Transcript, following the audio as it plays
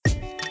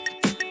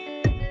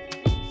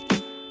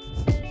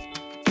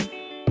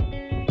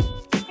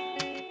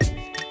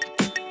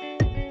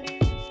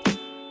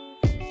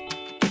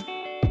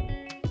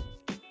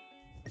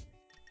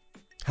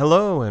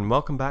Hello and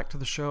welcome back to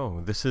the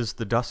show. This is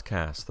the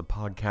Dustcast, the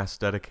podcast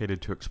dedicated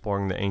to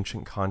exploring the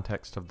ancient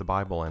context of the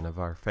Bible and of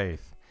our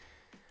faith.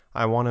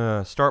 I want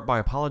to start by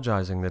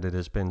apologizing that it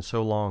has been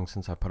so long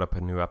since I put up a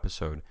new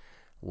episode.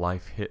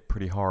 Life hit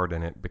pretty hard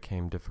and it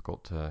became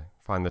difficult to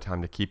find the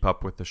time to keep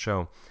up with the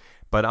show.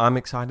 But I'm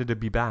excited to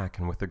be back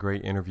and with a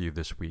great interview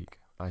this week.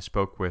 I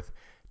spoke with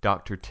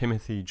Dr.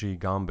 Timothy G.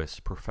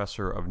 Gombis,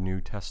 professor of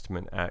New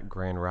Testament at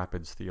Grand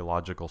Rapids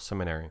Theological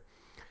Seminary.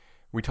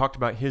 We talked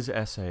about his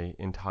essay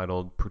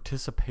entitled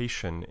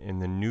Participation in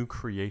the New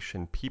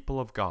Creation People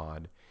of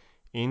God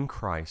in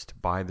Christ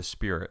by the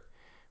Spirit,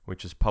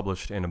 which is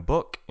published in a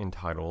book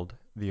entitled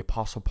The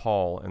Apostle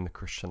Paul and the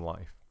Christian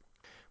Life.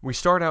 We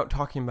start out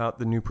talking about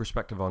the new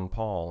perspective on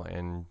Paul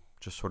and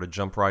just sort of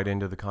jump right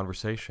into the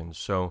conversation.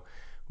 So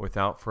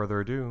without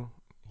further ado,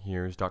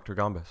 here's Dr.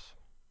 Gombis.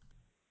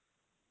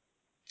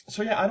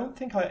 So I don't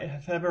think I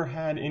have ever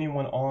had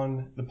anyone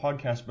on the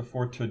podcast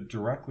before to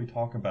directly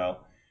talk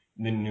about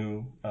the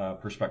new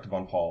perspective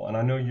on Paul. And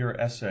I know your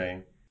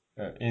essay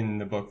in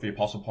the book, The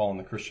Apostle Paul and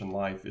the Christian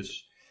Life,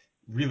 is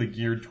really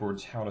geared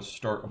towards how to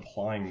start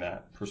applying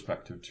that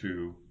perspective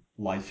to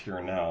life here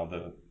and now,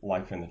 the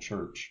life in the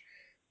church.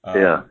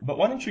 But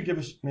why don't you give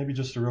us maybe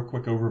just a real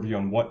quick overview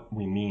on what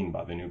we mean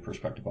by the new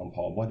perspective on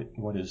Paul?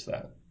 What is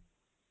that?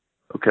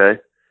 Okay.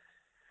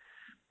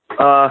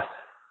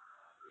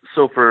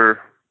 So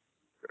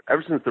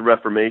ever since the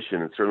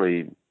Reformation, and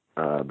certainly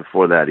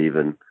before that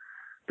even,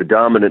 the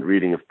dominant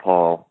reading of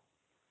Paul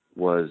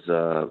was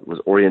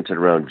oriented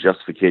around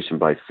justification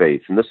by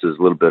faith. And this is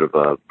a little bit of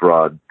a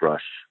broad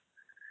brush.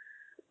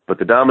 But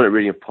the dominant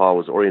reading of Paul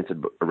was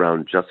oriented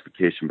around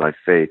justification by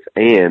faith,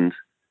 and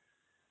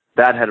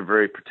that had a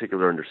very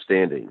particular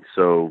understanding.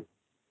 So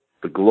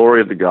the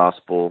glory of the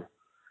gospel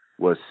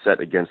was set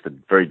against the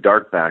very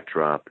dark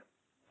backdrop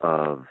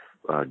of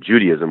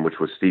Judaism, which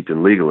was steeped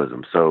in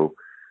legalism. So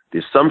the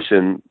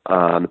assumption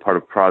on the part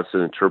of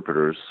Protestant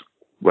interpreters,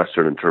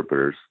 Western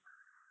interpreters,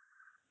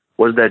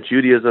 was that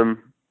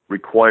Judaism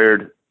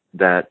required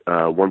that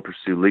one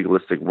pursue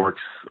legalistic works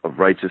of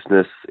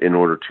righteousness in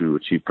order to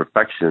achieve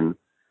perfection,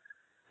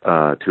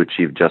 to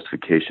achieve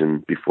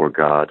justification before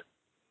God.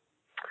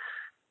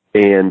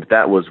 And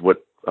that was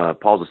what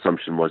Paul's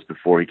assumption was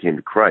before he came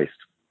to Christ.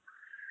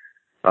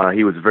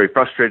 He was very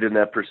frustrated in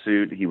that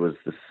pursuit. He was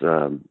this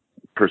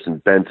person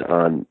bent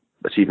on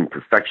achieving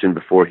perfection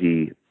before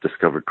he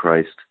discovered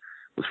Christ,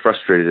 was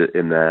frustrated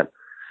in that.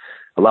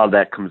 A lot of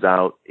that comes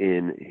out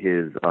in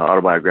his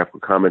autobiographical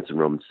comments in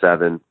Romans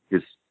 7,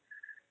 his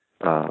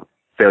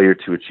failure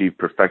to achieve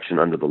perfection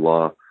under the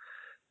law.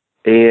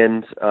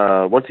 And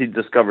once he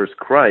discovers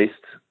Christ,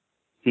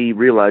 he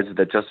realizes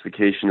that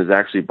justification is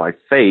actually by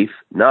faith,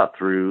 not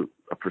through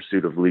a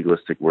pursuit of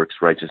legalistic works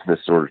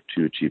righteousness in order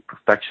to achieve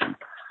perfection.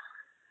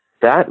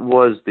 That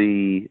was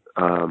the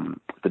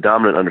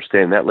dominant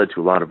understanding. That led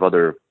to a lot of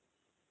other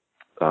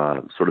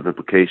sort of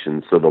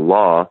implications. So the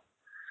law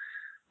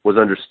was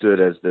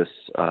understood as this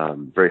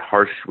very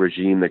harsh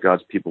regime that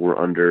God's people were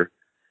under.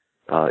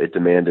 It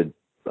demanded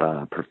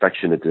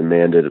perfection. It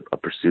demanded a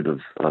pursuit of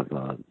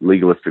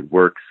legalistic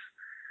works.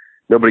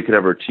 Nobody could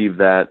ever achieve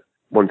that.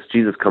 Once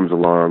Jesus comes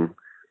along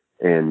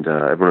and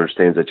everyone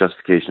understands that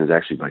justification is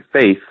actually by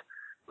faith,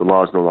 the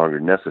law is no longer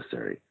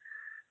necessary.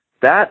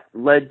 That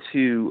led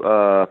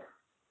to,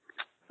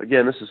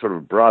 again, this is sort of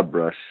a broad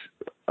brush,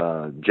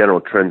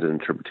 general trends and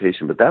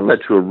interpretation, but that led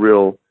to a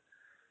real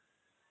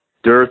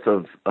dearth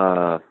of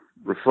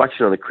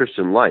reflection on the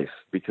Christian life,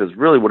 because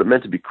really what it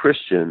meant to be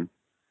Christian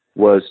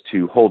was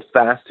to hold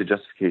fast to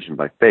justification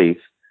by faith,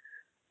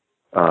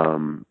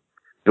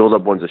 build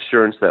up one's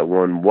assurance that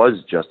one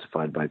was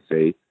justified by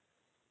faith,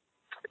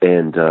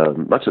 and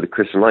much of the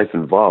Christian life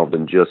involved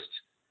in just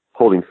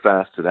holding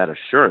fast to that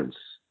assurance.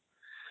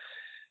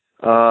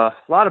 A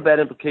lot of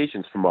bad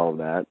implications from all of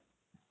that.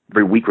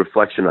 Very weak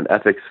reflection on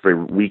ethics, very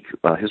weak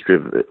history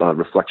of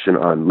reflection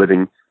on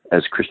living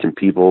as Christian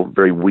people,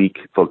 very weak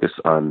focus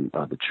on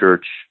the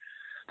church.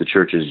 The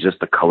church is just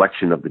a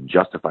collection of the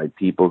justified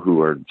people who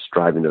are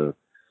striving to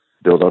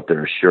build up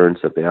their assurance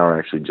that they are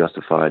actually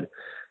justified.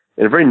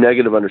 And a very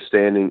negative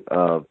understanding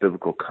of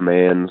biblical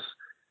commands,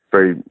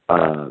 very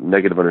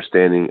negative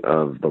understanding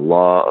of the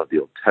law of the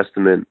Old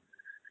Testament.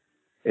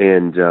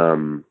 And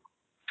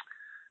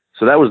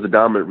so that was the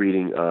dominant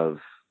reading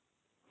of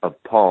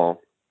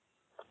Paul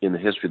in the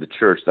history of the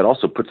church. That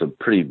also puts a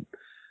pretty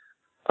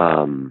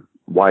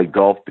wide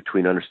gulf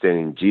between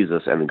understanding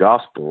Jesus and the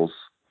Gospels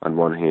on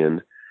one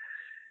hand,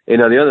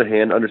 and on the other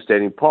hand,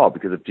 understanding Paul,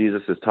 because if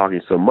Jesus is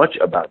talking so much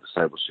about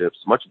discipleship,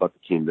 so much about the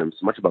kingdom,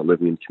 so much about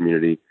living in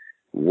community,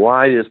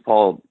 why is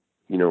Paul,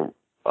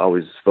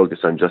 always focus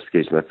on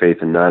justification by faith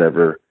and not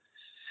ever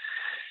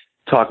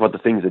talk about the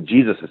things that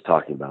Jesus is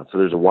talking about? So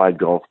there's a wide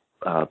gulf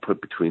put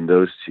between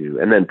those two.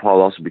 And then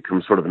Paul also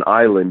becomes sort of an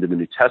island in the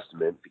New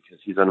Testament because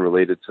he's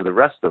unrelated to the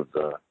rest of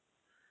the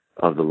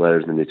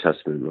letters in the New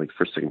Testament, like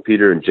 1st, 2nd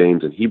Peter and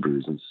James and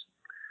Hebrews. And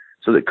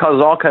so it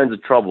causes all kinds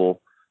of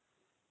trouble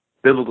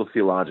biblical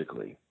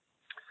theologically.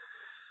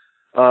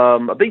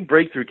 A big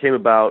breakthrough came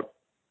about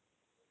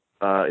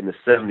in the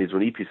 70s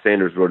when E.P.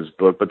 Sanders wrote his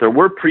book, but there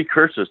were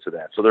precursors to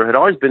that. So there had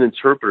always been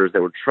interpreters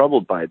that were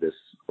troubled by this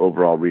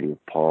overall reading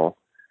of Paul.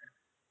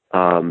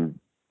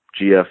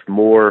 G.F.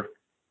 Moore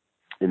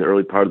in the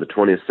early part of the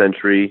 20th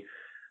century,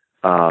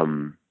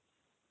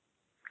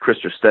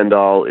 Christopher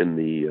Stendhal in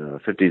the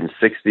 50s and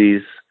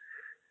 60s.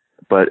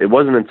 But it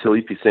wasn't until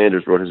E.P.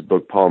 Sanders wrote his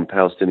book, Paul and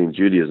Palestinian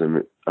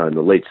Judaism, in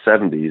the late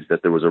 70s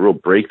that there was a real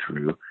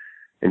breakthrough.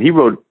 And he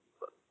wrote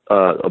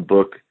a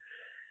book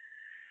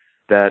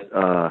that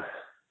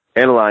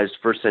analyzed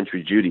first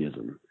century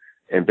Judaism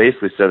and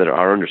basically said that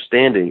our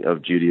understanding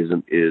of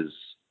Judaism is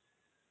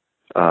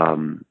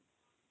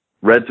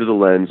read through the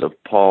lens of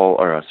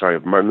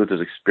Martin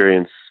Luther's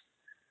experience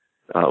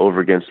over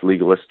against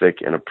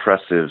legalistic and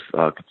oppressive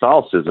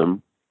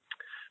Catholicism.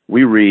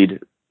 We read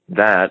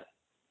that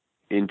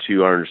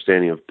into our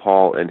understanding of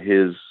Paul and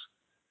his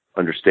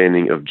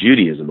understanding of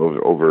Judaism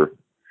over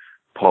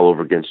Paul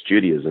over against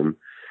Judaism.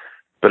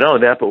 But not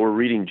only that, but we're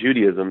reading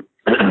Judaism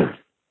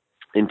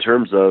in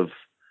terms of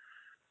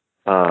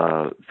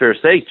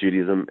Pharisaic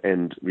Judaism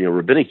and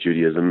rabbinic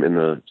Judaism in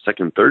the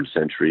second and third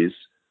centuries.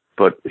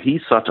 But he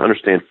sought to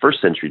understand first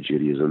century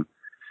Judaism,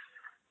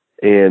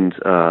 and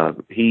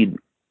he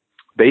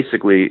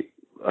basically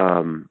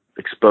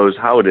exposed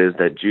how it is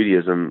that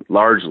Judaism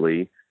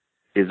largely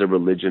is a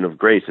religion of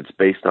grace. It's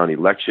based on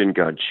election.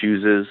 God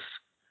chooses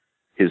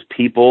his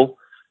people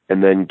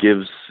and then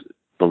gives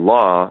the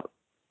law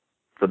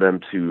for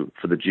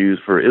the Jews,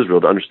 for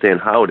Israel, to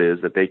understand how it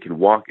is that they can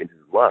walk in his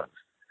love.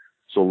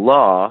 So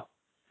law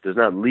does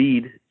not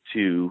lead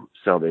to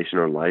salvation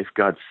or life.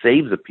 God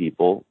saves the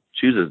people,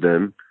 chooses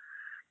them,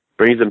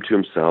 brings them to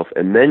himself,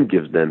 and then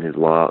gives them his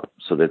law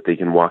so that they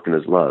can walk in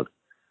his love.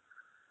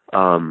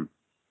 And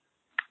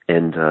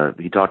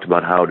he talked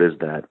about how it is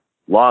that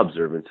law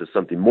observance is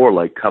something more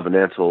like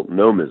covenantal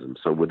nomism.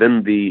 So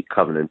within the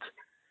covenant,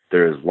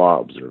 there is law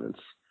observance.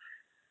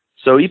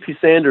 So E.P.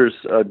 Sanders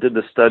did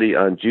the study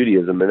on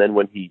Judaism, and then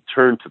when he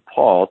turned to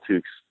Paul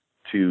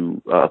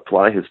to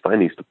apply his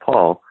findings to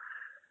Paul,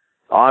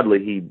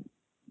 oddly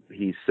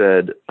he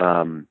said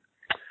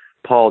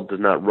Paul does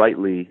not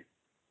rightly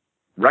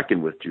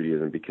reckon with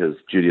Judaism because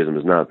Judaism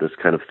is not this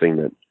kind of thing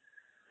that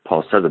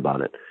Paul says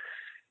about it.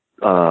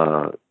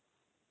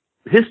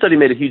 His study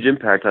made a huge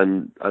impact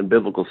on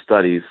biblical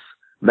studies,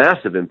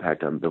 massive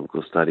impact on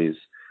biblical studies,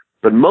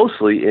 but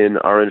mostly in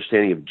our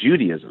understanding of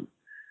Judaism.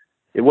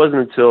 It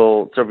wasn't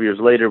until several years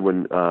later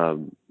when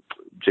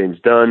James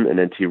Dunn and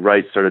N.T.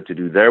 Wright started to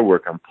do their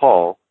work on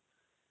Paul,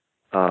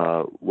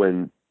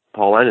 when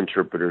Pauline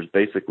interpreters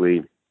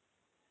basically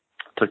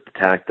took the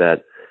tack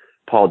that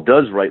Paul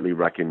does rightly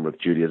reckon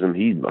with Judaism.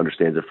 He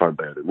understands it far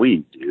better than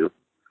we do,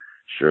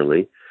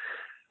 surely.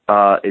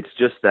 It's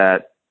just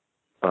that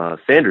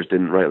Sanders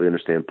didn't rightly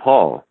understand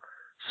Paul.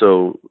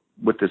 So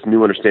with this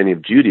new understanding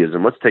of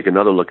Judaism, let's take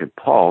another look at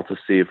Paul to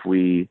see if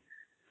we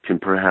can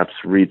perhaps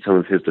read some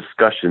of his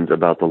discussions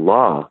about the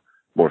law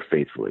more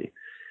faithfully.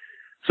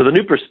 So the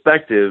new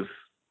perspective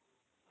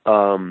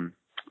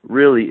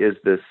really is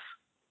this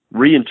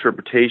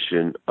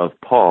reinterpretation of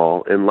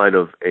Paul in light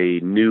of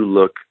a new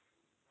look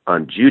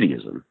on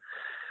Judaism.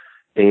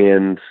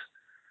 And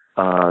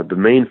the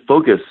main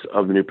focus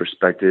of the new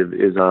perspective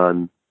is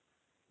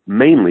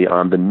mainly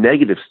on the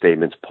negative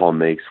statements Paul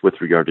makes with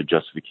regard to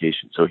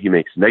justification. So he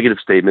makes negative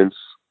statements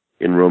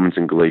in Romans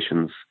and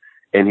Galatians,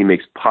 and he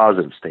makes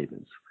positive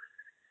statements.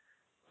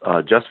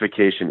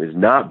 Justification is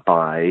not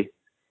by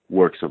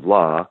works of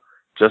law.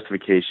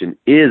 Justification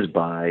is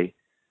by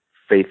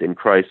faith in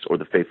Christ or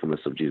the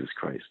faithfulness of Jesus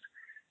Christ.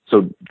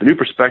 So the new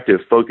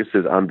perspective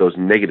focuses on those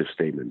negative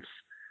statements.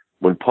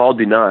 When Paul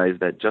denies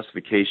that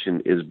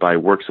justification is by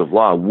works of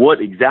law, what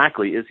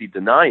exactly is he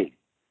denying?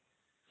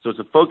 So it's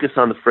a focus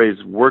on the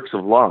phrase works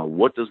of law.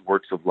 What does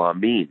works of law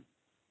mean?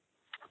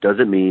 Does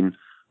it mean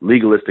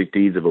legalistic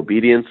deeds of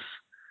obedience,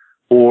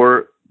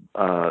 or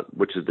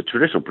which is the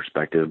traditional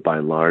perspective by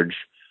and large,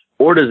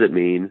 or does it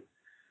mean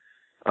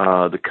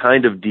the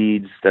kind of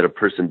deeds that a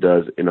person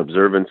does in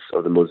observance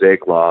of the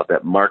Mosaic law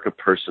that mark a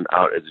person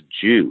out as a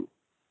Jew,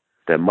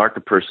 that mark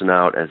a person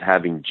out as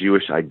having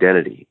Jewish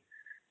identity?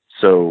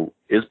 So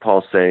is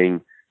Paul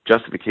saying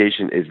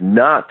justification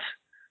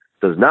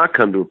does not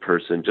come to a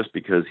person just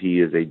because he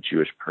is a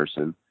Jewish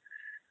person?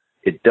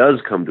 It does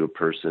come to a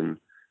person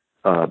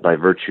by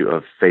virtue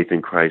of faith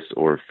in Christ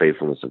or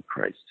faithfulness of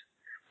Christ.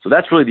 So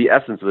that's really the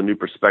essence of the new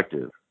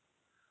perspective.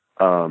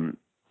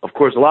 Of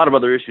course, a lot of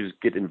other issues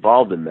get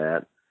involved in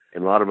that,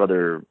 and a lot of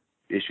other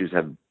issues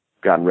have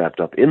gotten wrapped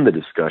up in the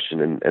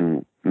discussion,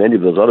 and many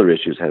of those other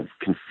issues have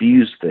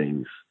confused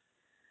things,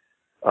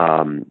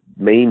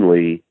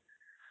 mainly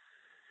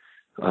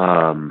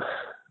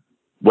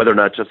whether or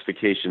not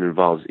justification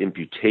involves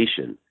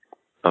imputation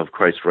of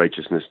Christ's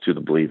righteousness to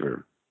the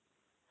believer.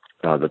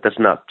 But that's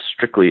not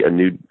strictly a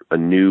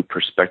new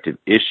perspective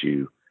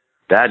issue.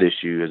 That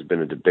issue has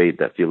been a debate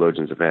that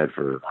theologians have had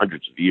for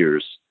hundreds of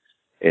years,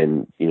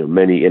 and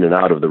many in and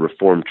out of the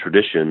Reformed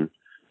tradition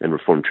and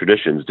Reformed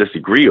traditions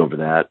disagree over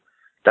that.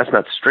 That's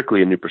not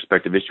strictly a new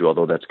perspective issue,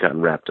 although that's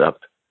gotten wrapped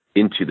up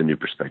into the new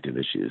perspective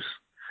issues.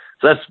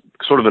 So that's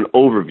sort of an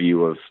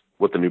overview of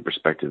what the new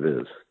perspective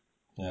is.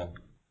 Yeah,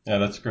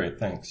 that's great.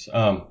 Thanks.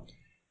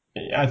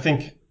 I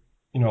think,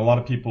 a lot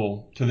of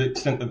people, to the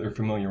extent that they're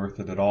familiar with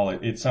it at all,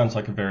 it sounds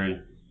like a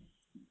very,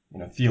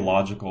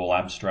 theological,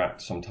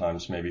 abstract,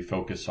 sometimes maybe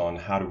focus on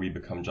how do we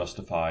become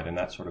justified and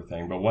that sort of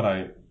thing. But what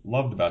I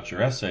loved about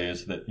your essay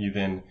is that you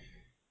then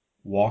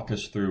walk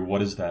us through what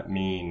does that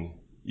mean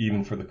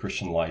even for the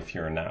Christian life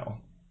here and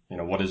now.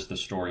 What is the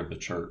story of the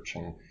church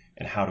and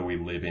how do we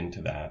live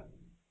into that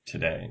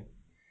today?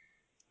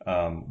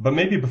 But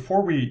maybe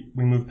before we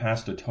move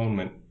past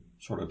atonement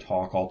sort of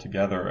talk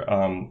altogether,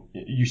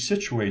 you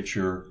situate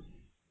your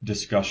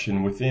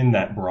discussion within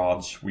that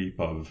broad sweep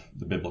of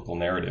the biblical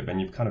narrative, and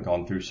you've kind of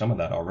gone through some of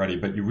that already,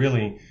 but you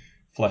really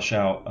flesh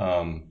out,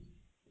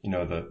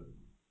 the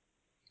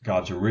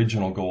God's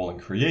original goal in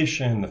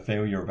creation, the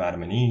failure of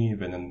Adam and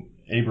Eve, and then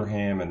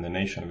Abraham and the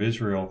nation of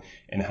Israel,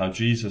 and how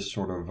Jesus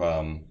sort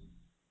of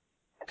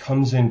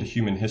comes into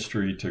human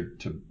history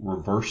to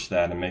reverse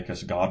that and make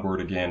us Godward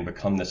again,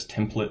 become this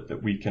template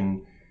that we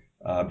can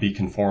be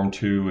conformed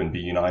to and be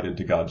united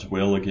to God's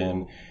will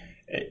again.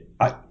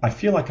 I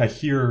feel like I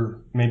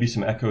hear maybe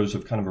some echoes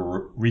of kind of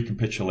a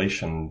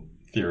recapitulation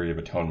theory of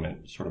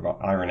atonement, sort of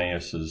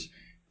Irenaeus's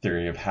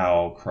theory of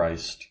how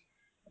Christ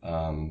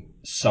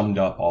summed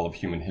up all of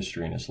human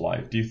history in his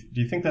life. Do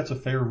you think that's a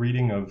fair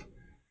reading of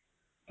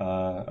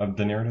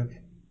the narrative?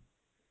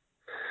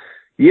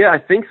 Yeah, I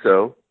think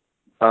so.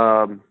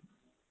 I'm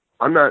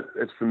not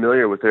as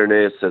familiar with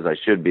Irenaeus as I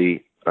should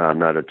be. I'm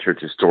not a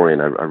church historian.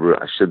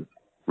 I should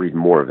read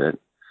more of it.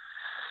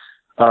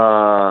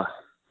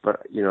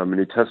 But, I'm a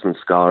New Testament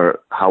scholar.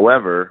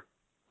 However,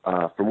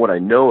 from what I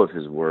know of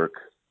his work,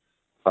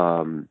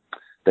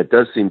 that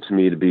does seem to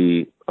me to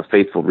be a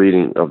faithful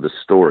reading of the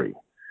story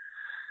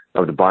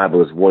of the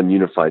Bible as one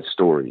unified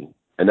story.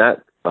 And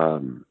that,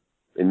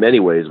 in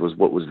many ways, was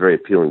what was very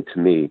appealing to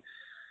me.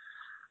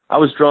 I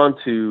was drawn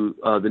to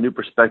the New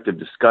Perspective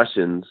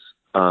discussions,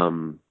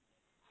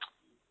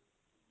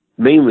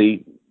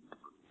 mainly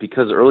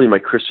because early in my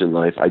Christian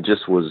life, I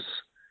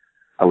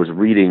was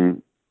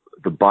reading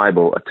the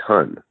Bible a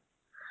ton.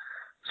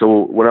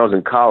 So when I was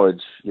in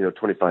college,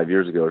 25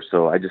 years ago or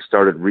so, I just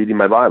started reading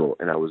my Bible,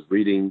 and I was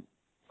reading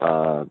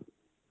the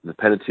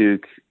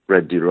Pentateuch,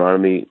 read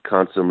Deuteronomy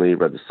constantly,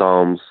 read the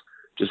Psalms,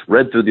 just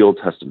read through the Old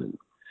Testament.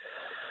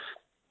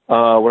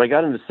 When I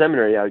got into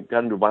seminary, I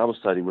got into a Bible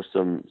study with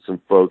some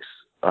folks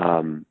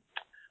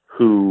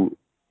who,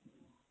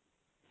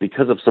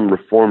 because of some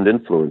Reformed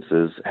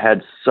influences,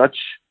 had such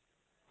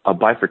a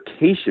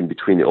bifurcation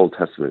between the Old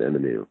Testament and the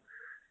New.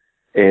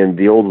 And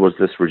the Old was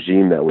this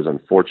regime that was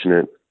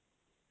unfortunate.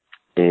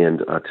 And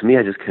to me,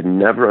 I just could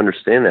never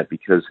understand that,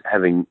 because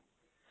having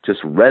just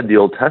read the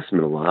Old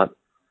Testament a lot,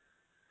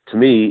 to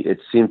me, it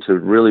seemed to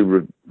really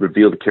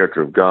reveal the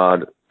character of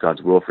God,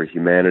 God's will for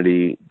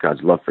humanity,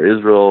 God's love for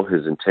Israel,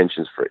 his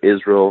intentions for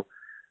Israel.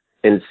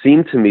 And it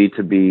seemed to me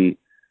to be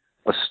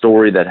a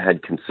story that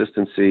had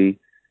consistency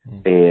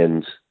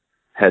and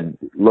had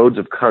loads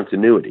of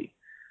continuity.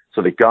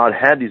 So that God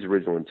had these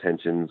original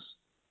intentions.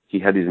 He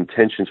had these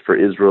intentions for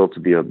Israel to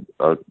be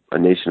a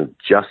nation of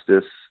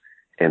justice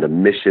and a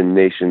mission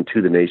nation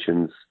to the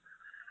nations.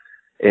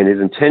 And his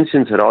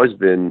intentions had always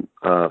been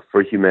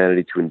for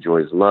humanity to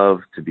enjoy his love,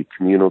 to be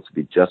communal, to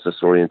be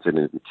justice-oriented,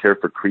 and care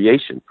for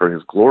creation, for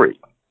his glory.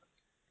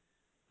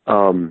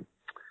 And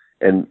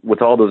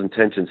with all those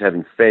intentions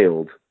having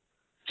failed,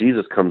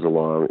 Jesus comes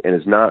along and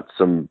is not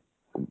some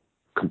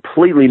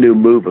completely new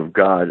move of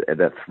God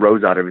that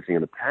throws out everything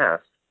in the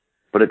past,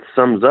 but it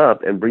sums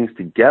up and brings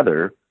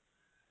together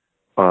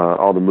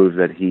all the moves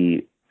that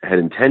he had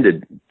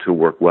intended to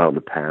work well in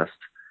the past,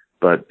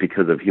 but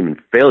because of human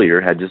failure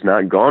had just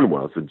not gone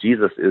well. So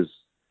Jesus is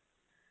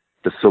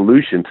the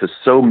solution to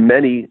so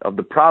many of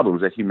the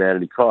problems that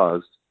humanity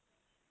caused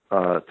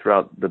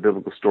throughout the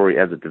biblical story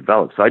as it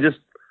developed. So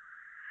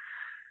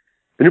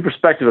the New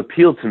Perspective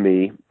appealed to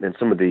me, and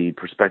some of the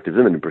perspectives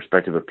in the New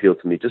Perspective appealed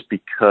to me just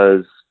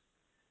because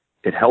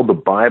it held the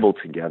Bible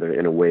together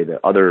in a way that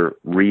other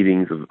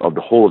readings of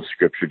the whole of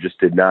Scripture just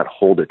did not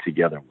hold it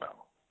together well.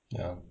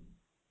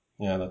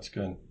 Yeah, that's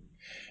good.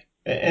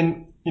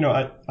 And,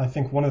 I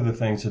think one of the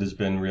things that has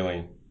been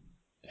really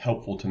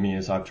helpful to me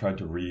as I've tried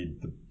to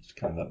read the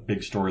kind of that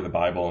big story of the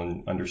Bible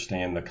and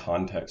understand the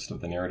context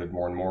of the narrative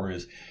more and more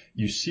is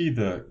you see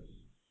the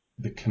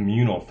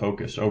communal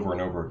focus over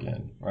and over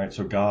again, right?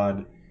 So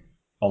God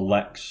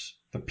elects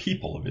the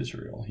people of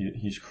Israel.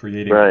 He's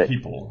creating Right.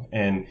 people.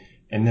 And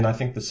then I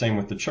think the same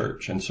with the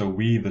church. And so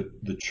we,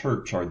 the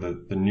church, are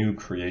the new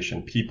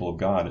creation people of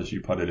God, as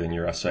you put it in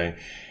your essay.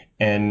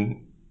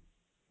 And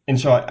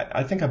so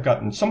I think I've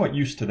gotten somewhat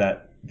used to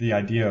that, the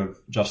idea of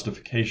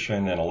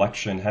justification and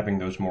election having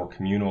those more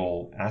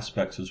communal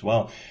aspects as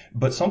well.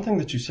 But something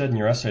that you said in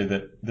your essay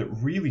that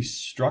really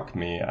struck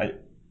me,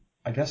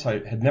 I guess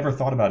I had never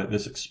thought about it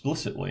this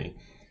explicitly,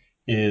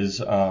 is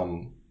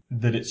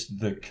that it's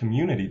the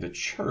community, the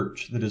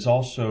church, that is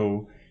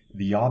also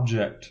the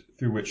object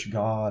through which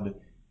God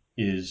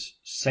is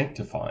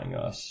sanctifying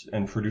us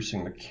and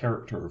producing the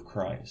character of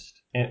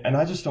Christ. And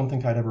I just don't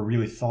think I'd ever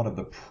really thought of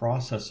the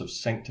process of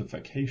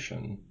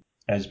sanctification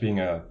as being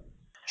a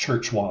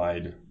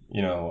church-wide,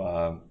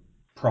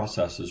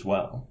 process as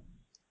well.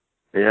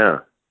 Yeah.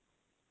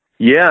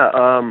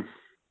 Yeah.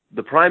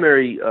 The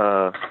primary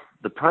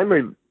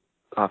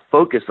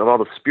focus of all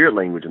the spirit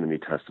language in the New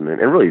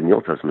Testament, and really in the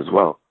Old Testament as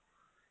well,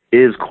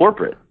 is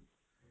corporate.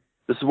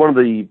 This is one of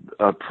the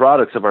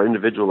products of our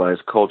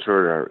individualized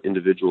culture and our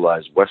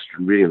individualized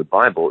Western reading of the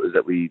Bible, is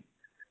that we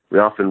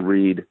often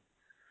read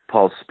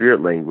Paul's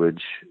spirit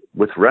language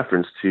with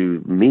reference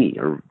to me,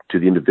 or to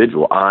the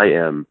individual. I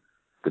am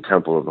the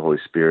temple of the Holy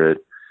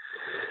Spirit.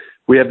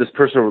 We have this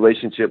personal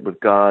relationship with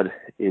God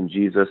in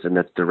Jesus, and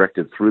that's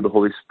directed through the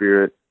Holy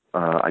Spirit.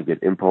 I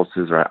get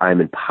impulses, or I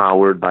am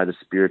empowered by the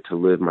Spirit to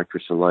live my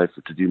Christian life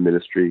or to do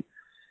ministry.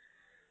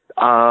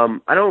 I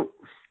don't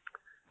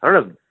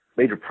have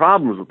major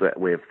problems with that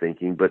way of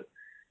thinking, but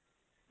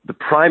the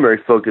primary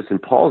focus in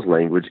Paul's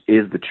language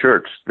is the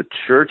church. The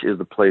church is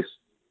the place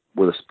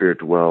where the Spirit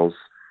dwells.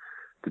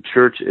 The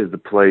church is the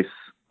place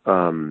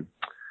that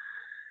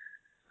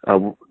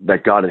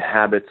God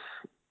inhabits.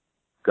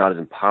 God is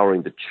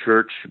empowering the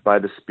church by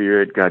the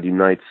Spirit. God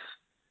unites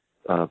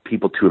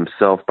people to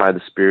himself by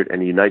the Spirit,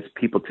 and he unites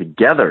people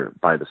together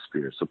by the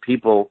Spirit. So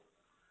people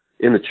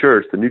in the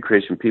church, the new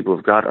creation people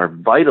of God, are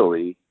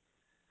vitally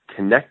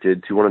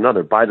connected to one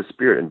another by the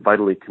Spirit, and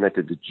vitally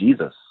connected to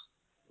Jesus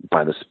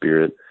by the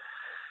Spirit.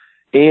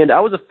 And I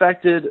was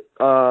affected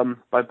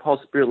by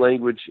Paul's spirit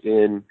language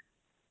in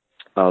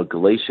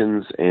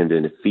Galatians and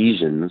in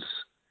Ephesians,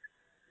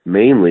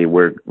 mainly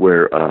where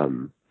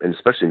and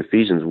especially in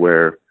Ephesians,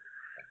 where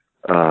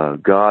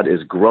God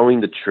is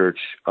growing the church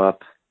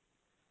up,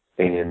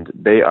 and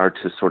they are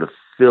to sort of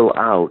fill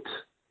out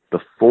the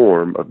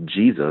form of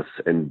Jesus,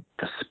 and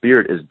the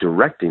Spirit is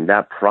directing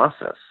that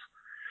process.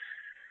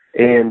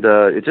 And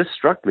it just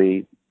struck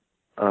me,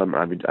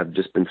 I've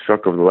just been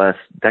struck over the last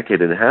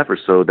decade and a half or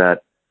so,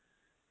 that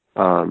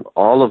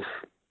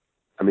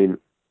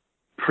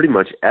pretty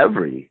much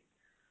every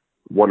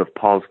one of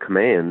Paul's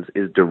commands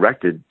is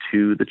directed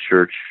to the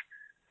church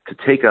to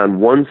take on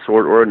one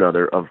sort or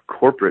another of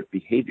corporate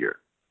behavior.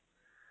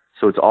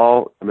 So it's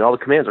all the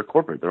commands are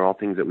corporate. They're all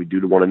things that we do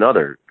to one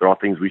another. They're all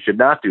things we should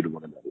not do to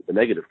one another, the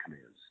negative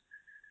commands.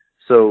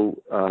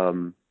 So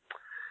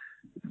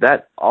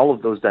that all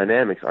of those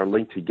dynamics are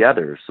linked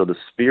together. So the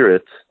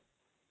Spirit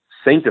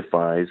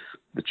sanctifies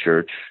the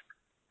church.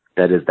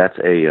 That's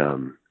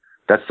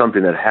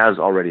something that has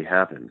already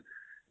happened.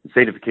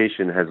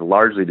 Sanctification has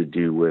largely to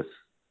do with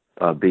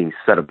being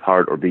set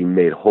apart or being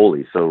made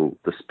holy. So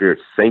the Spirit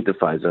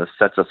sanctifies us,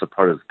 sets us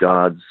apart as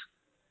God's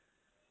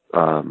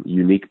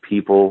unique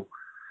people,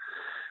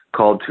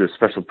 called to a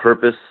special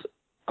purpose.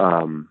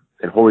 And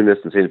holiness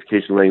and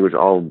sanctification language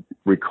all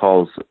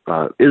recalls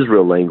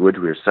Israel language.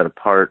 We are set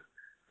apart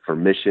for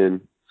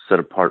mission, set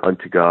apart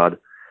unto God.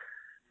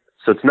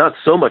 So it's not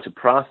so much a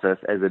process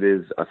as it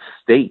is a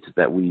state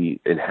that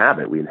we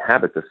inhabit. We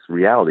inhabit this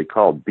reality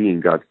called being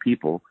God's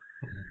people.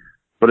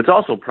 But it's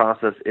also a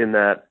process in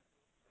that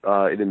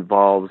it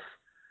involves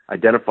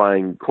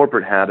identifying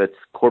corporate habits,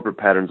 corporate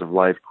patterns of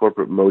life,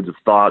 corporate modes of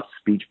thought,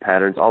 speech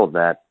patterns, all of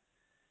that,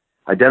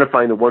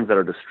 identifying the ones that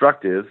are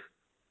destructive,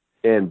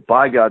 and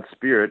by God's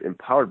Spirit,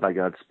 empowered by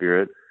God's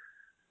Spirit,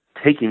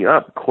 taking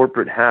up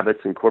corporate habits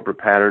and corporate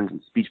patterns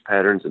and speech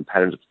patterns and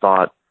patterns of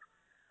thought,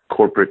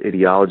 corporate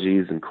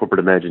ideologies and corporate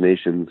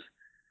imaginations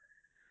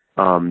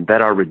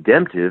that are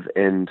redemptive,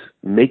 and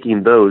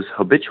making those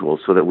habitual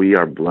so that we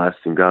are blessed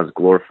and God is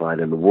glorified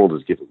and the world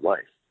is given life.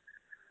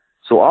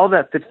 So all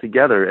that fits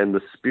together, and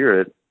the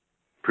Spirit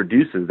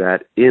produces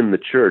that in the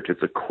church.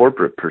 It's a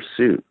corporate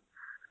pursuit,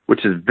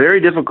 which is very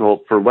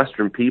difficult for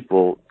Western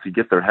people to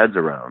get their heads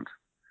around,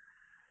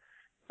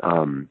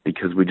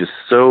 because it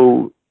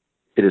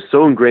is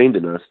so ingrained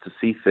in us to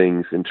see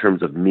things in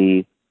terms of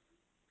me.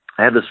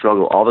 I have this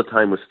struggle all the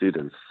time with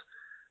students,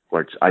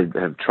 which I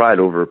have tried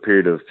over a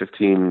period of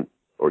 15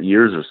 or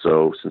years or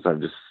so, since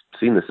I've just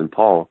seen this in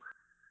Paul,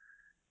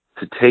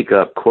 to take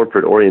up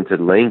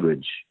corporate-oriented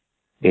language.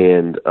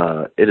 And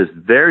it is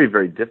very,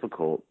 very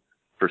difficult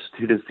for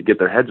students to get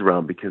their heads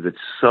around, because it's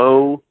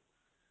so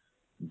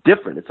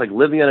different. It's like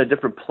living on a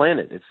different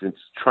planet. It's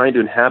trying to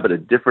inhabit a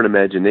different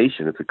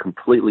imagination. It's a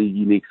completely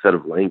unique set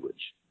of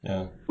language.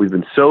 Yeah. We've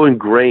been so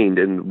ingrained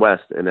in the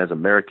West and as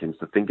Americans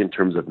to think in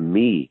terms of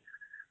me,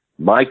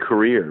 my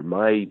career,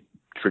 my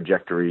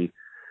trajectory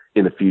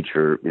in the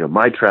future,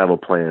 my travel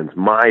plans,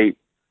 my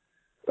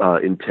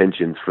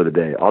intentions for the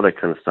day, all that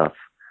kind of stuff,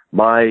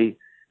 my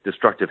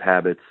destructive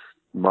habits,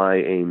 my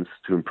aims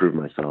to improve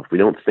myself. We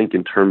don't think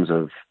in terms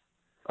of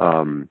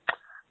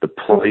the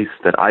place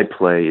that I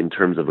play in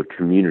terms of a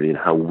community and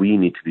how we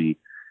need to be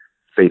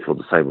faithful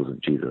disciples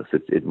of Jesus.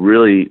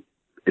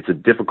 It's a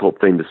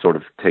difficult thing to sort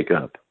of take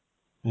up.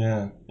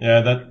 Yeah.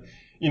 That,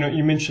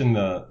 you mentioned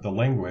the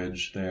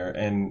language there,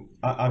 and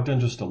I've done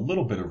just a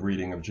little bit of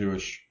reading of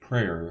Jewish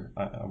prayer.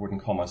 I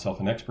wouldn't call myself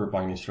an expert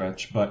by any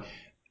stretch, but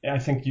I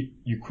think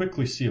you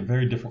quickly see a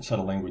very different set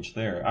of language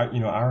there.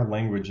 Our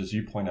language, as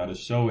you point out,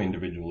 is so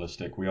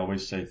individualistic. We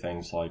always say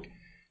things like,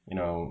 you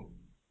know,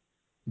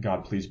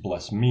 God, please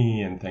bless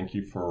me, and thank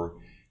you for,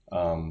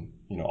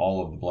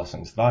 all of the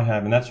blessings that I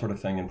have, and that sort of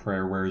thing in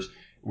prayer. Whereas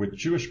with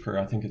Jewish prayer,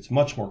 I think it's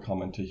much more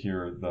common to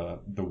hear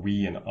the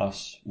we and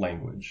us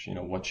language. You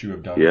know, what you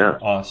have done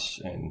for us,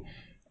 and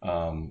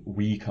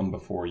we come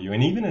before you.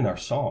 And even in our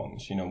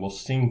songs, we'll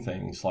sing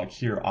things like,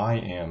 here I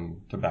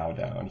am to bow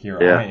down, here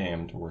I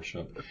am to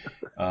worship.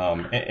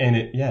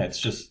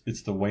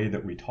 It's the way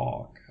that we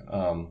talk.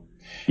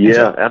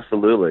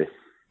 Absolutely.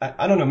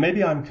 I don't know,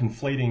 maybe I'm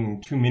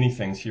conflating too many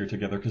things here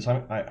together, because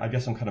I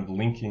guess I'm kind of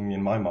linking,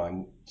 in my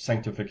mind,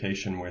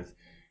 sanctification with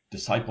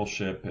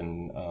discipleship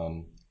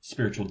and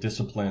spiritual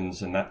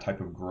disciplines and that type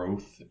of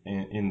growth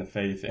in the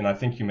faith. And I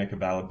think you make a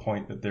valid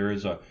point that there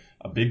is a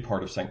big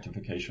part of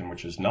sanctification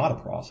which is not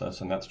a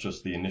process, and that's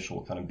just the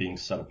initial kind of being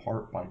set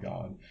apart by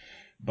God.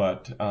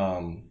 But,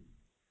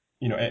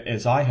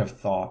 as I have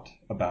thought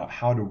about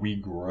how do we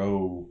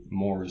grow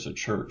more as a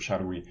church, how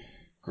do we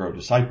grow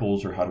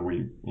disciples, or how do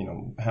we,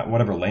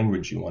 whatever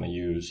language you want to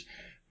use,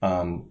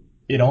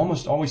 it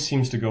almost always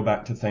seems to go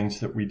back to things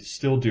that we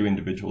still do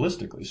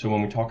individualistically. So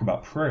when we talk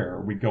about prayer,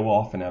 we go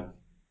off and have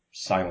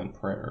silent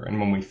prayer.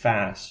 And when we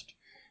fast,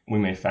 we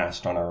may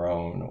fast on our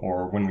own.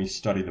 Or when we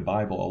study the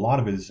Bible, a lot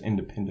of it is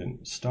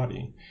independent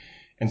study.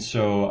 And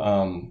so,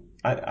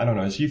 I don't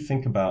know, as you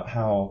think about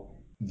how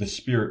the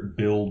Spirit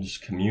builds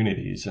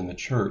communities in the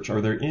church, are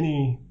there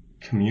any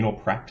communal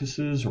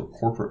practices or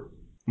corporate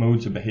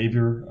modes of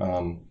behavior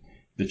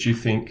that you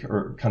think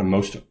are kind of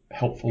most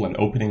helpful in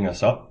opening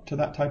us up to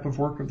that type of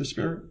work of the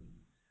Spirit?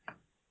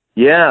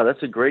 Yeah,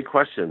 that's a great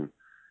question.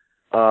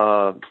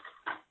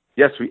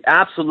 Yes, we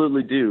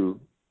absolutely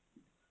do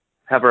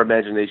have our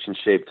imagination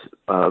shaped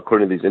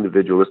according to these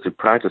individualistic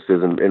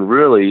practices, and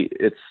really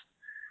it's,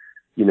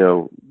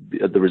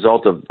 the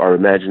result of our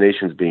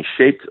imaginations being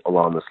shaped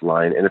along this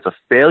line, and it's a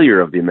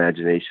failure of the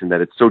imagination that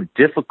it's so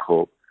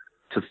difficult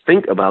to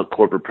think about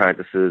corporate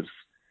practices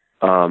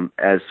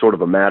as sort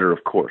of a matter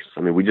of course.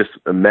 I mean, we just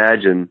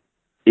imagine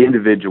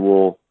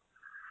individual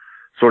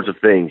sorts of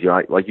things.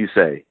 Like you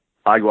say,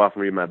 I go off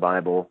and read my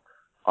Bible.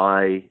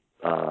 I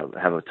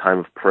have a time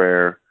of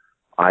prayer.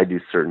 I do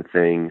certain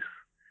things.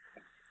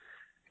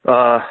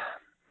 But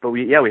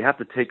we have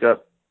to take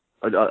up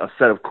a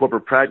set of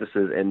corporate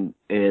practices,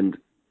 and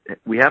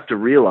we have to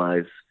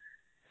realize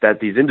that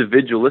these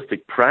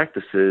individualistic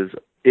practices,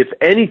 if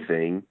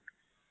anything,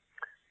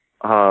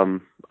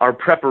 are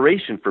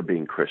preparation for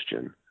being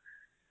Christian.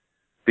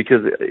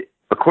 Because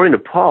according to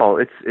Paul,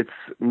 it's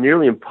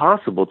nearly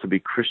impossible to be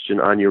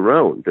Christian on your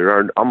own. There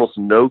are almost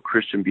no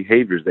Christian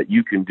behaviors that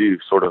you can do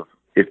sort of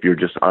if you're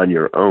just on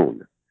your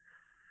own.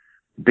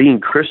 Being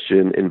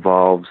Christian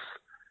involves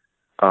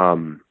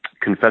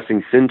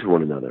confessing sin to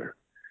one another,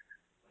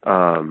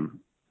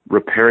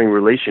 repairing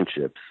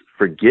relationships,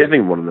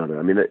 forgiving one another.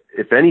 I mean,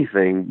 if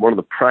anything, one of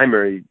the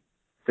primary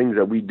things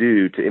that we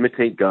do to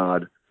imitate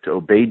God, to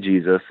obey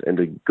Jesus, and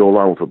to go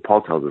along with what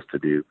Paul tells us to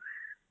do,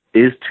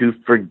 is to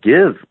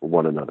forgive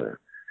one another,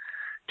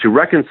 to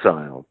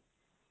reconcile,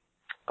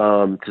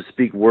 to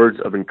speak words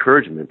of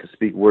encouragement, to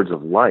speak words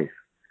of life.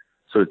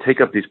 So to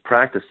take up these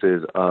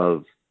practices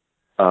of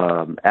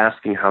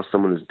asking how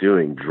someone is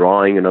doing,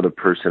 drawing another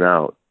person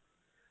out,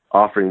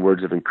 offering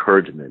words of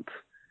encouragement,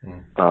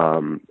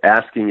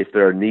 asking if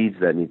there are needs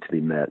that need to be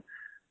met,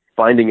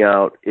 finding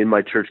out in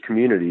my church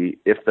community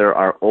if there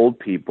are old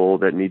people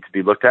that need to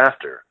be looked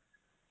after,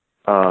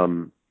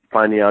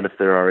 finding out if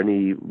there are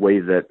any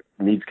ways that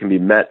needs can be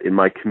met in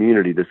my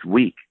community this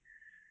week,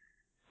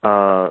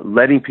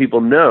 letting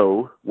people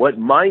know what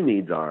my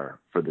needs are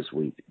for this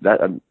week. That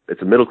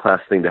it's a middle class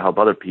thing to help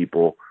other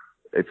people.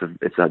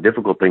 It's a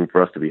difficult thing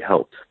for us to be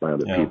helped by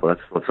other people.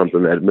 That's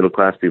something that middle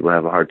class people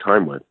have a hard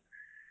time with.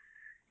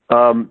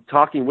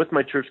 Talking with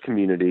my church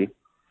community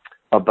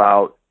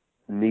about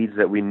needs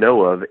that we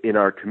know of in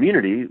our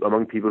community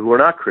among people who are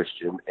not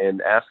Christian,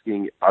 and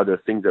asking, are there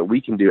things that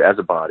we can do as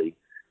a body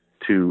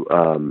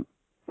to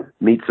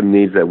meet some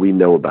needs that we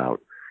know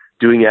about,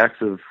 doing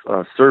acts of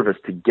service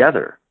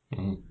together.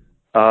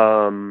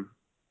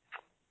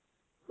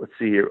 Let's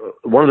see here.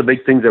 One of the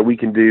big things that we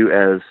can do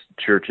as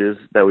churches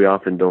that we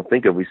often don't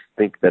think of, we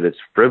think that it's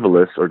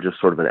frivolous or just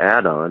sort of an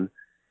add-on,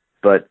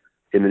 but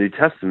in the New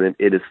Testament,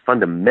 it is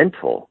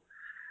fundamental.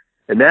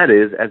 And that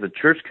is, as a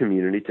church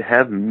community, to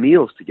have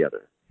meals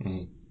together.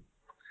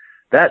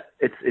 That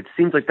it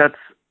seems like that's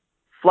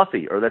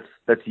fluffy, or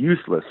that's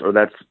useless, or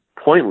that's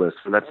pointless,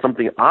 or that's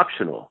something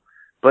optional.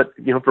 But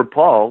for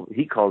Paul,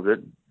 he calls it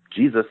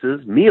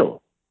Jesus'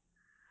 meal.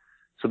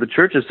 So the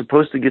church is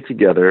supposed to get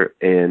together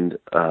and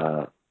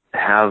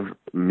have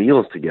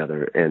meals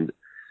together, and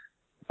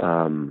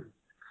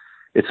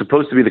it's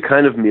supposed to be the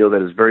kind of meal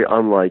that is very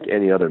unlike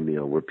any other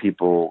meal, where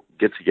people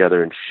get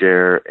together and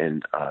share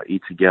and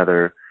eat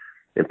together,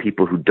 and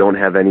people who don't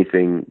have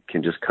anything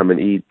can just come and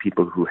eat.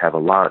 People who have a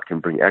lot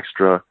can bring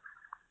extra.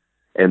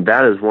 And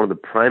that is one of the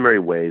primary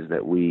ways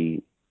that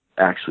we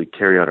actually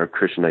carry out our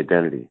Christian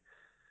identity.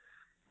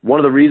 One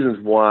of the reasons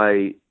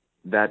why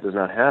that does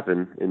not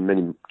happen in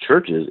many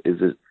churches is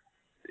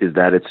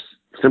that it's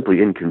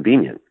simply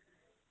inconvenient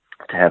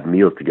to have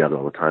meals together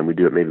all the time. We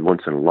do it maybe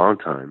once in a long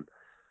time.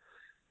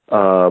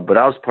 But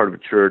I was part of a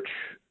church.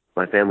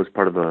 My family was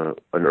part of an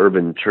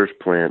urban church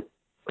plant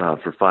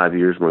for 5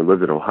 years when we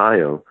lived in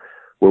Ohio,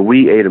 where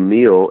we ate a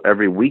meal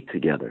every week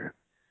together.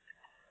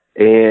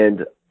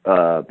 And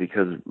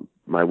because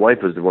my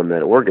wife was the one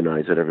that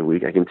organized it every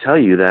week, I can tell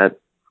you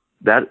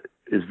that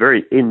is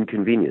very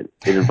inconvenient.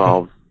 It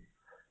involves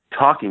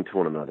talking to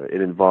one another.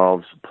 It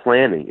involves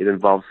planning. It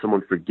involves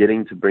someone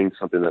forgetting to bring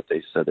something that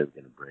they said they were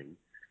going to bring.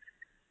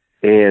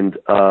 And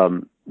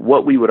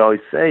what we would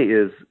always say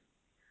is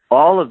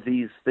all of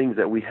these things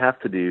that we have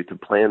to do to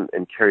plan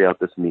and carry out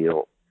this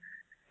meal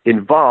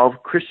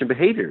involve Christian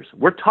behaviors.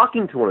 We're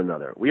talking to one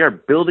another. We are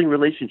building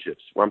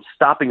relationships where I'm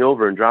stopping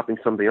over and dropping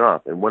something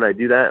off. And when I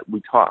do that,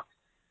 we talk.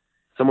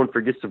 Someone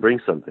forgets to bring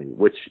something,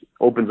 which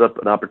opens up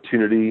an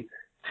opportunity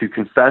to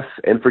confess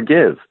and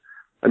forgive.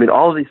 I mean,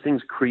 all of these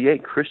things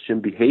create Christian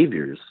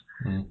behaviors,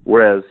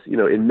 whereas,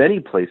 in many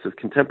places,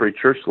 contemporary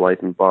church life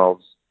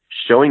involves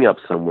showing up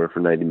somewhere for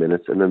 90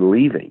 minutes and then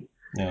leaving,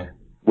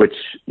 which,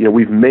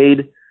 we've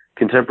made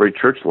contemporary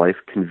church life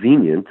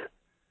convenient,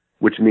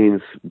 which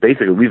means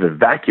basically we've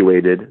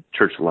evacuated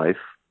church life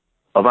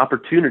of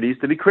opportunities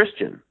to be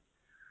Christian.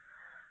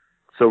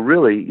 So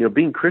really,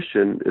 being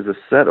Christian is a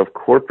set of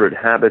corporate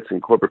habits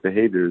and corporate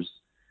behaviors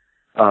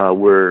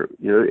where,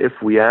 if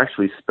we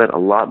actually spent a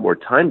lot more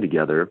time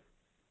together,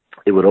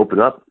 it would open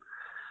up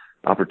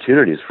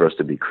opportunities for us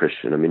to be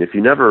Christian. I mean, if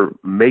you never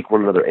make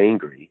one another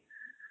angry,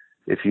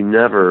 if you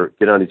never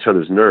get on each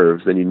other's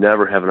nerves, then you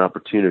never have an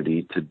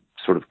opportunity to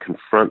sort of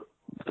confront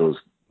those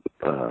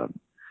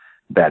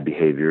bad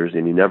behaviors,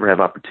 and you never have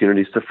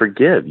opportunities to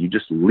forgive. You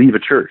just leave a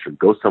church or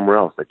go somewhere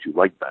else that you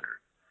like better.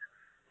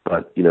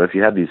 But, if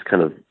you have these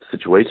kind of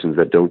situations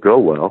that don't go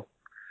well,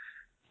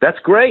 that's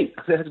great.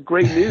 That's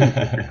great news,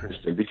 Mr.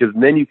 Christian, because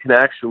then you can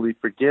actually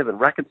forgive and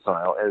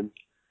reconcile, and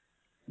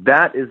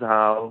that is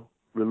how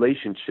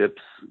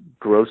relationships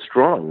grow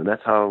strong, and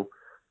that's how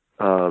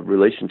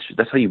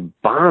that's how you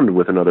bond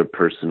with another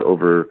person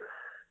over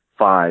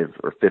 5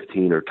 or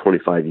 15 or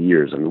 25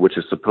 years, which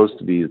is supposed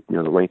to be,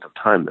 the length of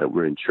time that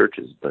we're in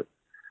churches. But,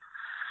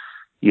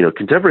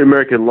 contemporary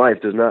American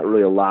life does not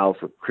really allow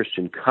for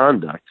Christian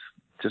conduct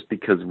just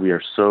because we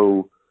are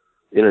so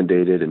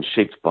inundated and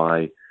shaped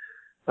by,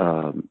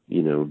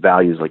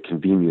 values like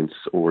convenience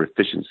or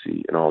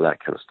efficiency and all that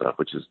kind of stuff,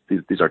 which is,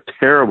 these are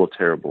terrible,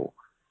 terrible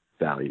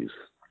values.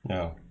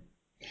 Yeah,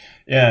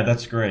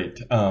 that's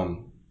great.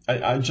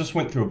 I just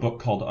went through a book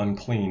called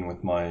Unclean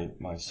with my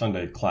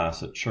Sunday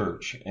class at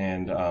church,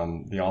 and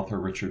the author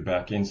Richard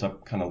Beck ends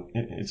up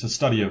it's a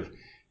study of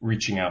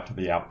reaching out to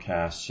the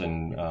outcasts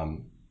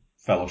and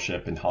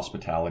fellowship and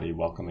hospitality,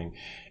 welcoming.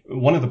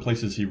 One of the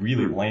places he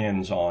really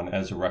lands on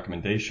as a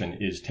recommendation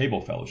is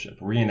table fellowship,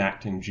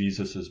 reenacting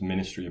Jesus's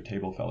ministry of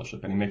table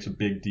fellowship, and he makes a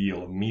big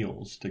deal of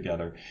meals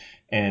together.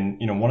 And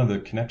one of the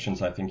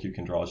connections I think you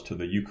can draw is to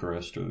the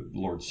Eucharist or the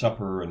Lord's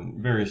Supper,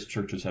 and various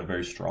churches have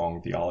very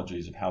strong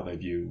theologies of how they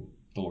view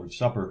the Lord's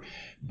Supper,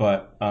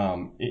 but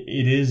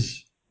it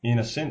is in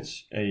a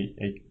sense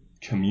a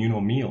communal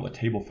meal, a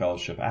table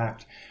fellowship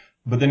act.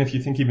 But then if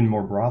you think even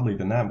more broadly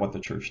than that, what the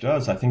church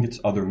does, I think it's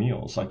other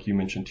meals, like you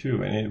mentioned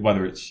too. And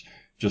whether it's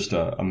just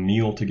a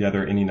meal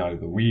together any night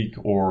of the week,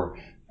 or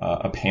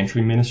a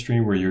pantry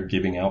ministry where you're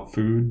giving out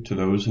food to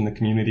those in the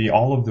community,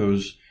 all of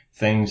those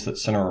things that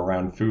center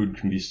around food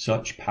can be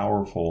such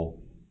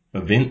powerful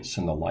events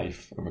in the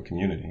life of a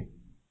community.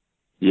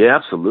 Yeah,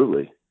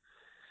 absolutely.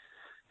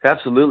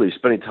 Absolutely.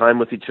 Spending time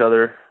with each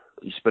other,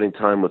 you're spending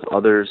time with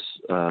others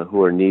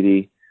who are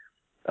needy.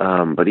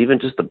 But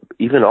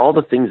even all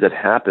the things that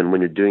happen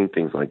when you're doing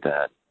things like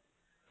that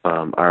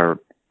are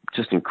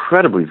just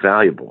incredibly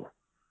valuable.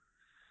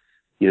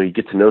 You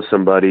get to know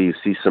somebody, you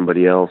see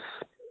somebody else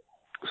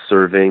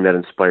serving, that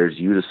inspires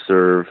you to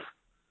serve.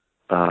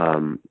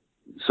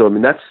 So I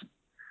mean,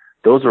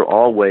 those are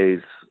all ways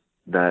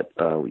that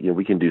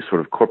we can do sort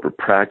of corporate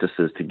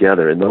practices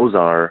together, and those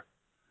are,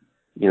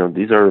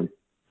 these are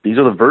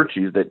the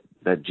virtues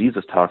that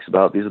Jesus talks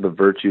about. These are the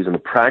virtues and the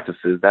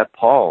practices that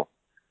Paul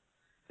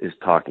is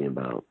talking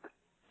about.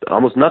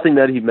 Almost nothing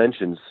that he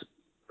mentions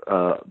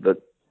that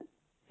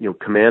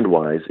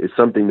command-wise is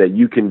something that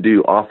you can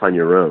do off on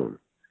your own.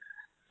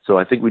 So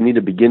I think we need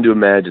to begin to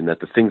imagine that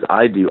the things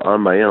I do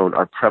on my own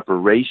are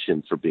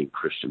preparation for being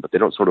Christian, but they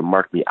don't sort of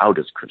mark me out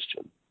as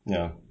Christian.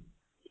 Yeah.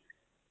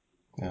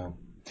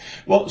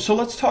 Well, so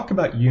let's talk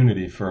about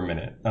unity for a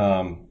minute.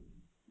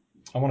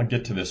 I want to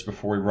get to this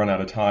before we run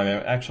out of time.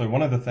 Actually,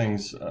 one of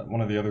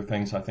the other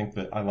things I think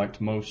that I liked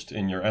most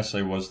in your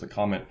essay was the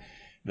comment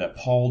that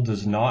Paul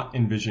does not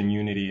envision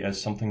unity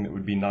as something that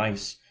would be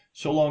nice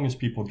so long as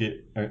people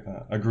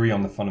agree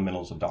on the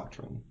fundamentals of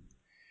doctrine.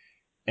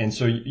 And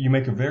so you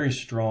make a very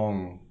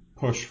strong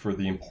push for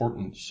the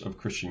importance of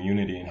Christian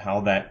unity and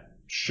how that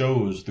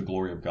shows the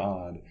glory of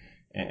God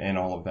and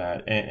all of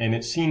that. And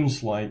it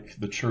seems like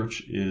the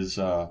church is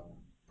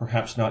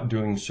perhaps not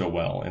doing so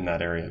well in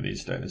that area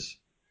these days.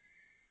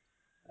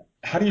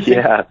 How do you think?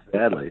 Yeah,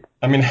 sadly.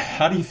 I mean,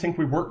 how do you think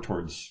we work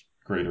towards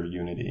greater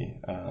unity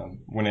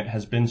when it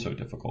has been so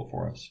difficult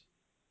for us?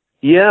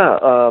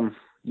 Yeah,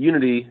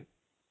 unity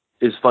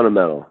is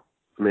fundamental.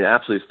 I mean,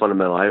 absolutely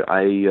fundamental.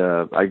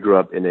 I grew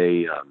up in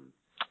a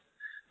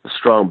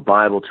strong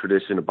Bible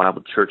tradition, a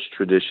Bible church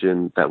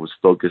tradition that was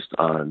focused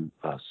on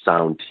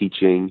sound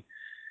teaching.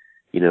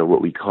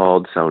 What we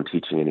called sound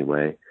teaching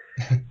anyway,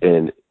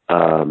 and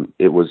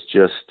it was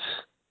just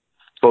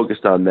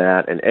focused on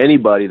that. And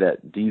anybody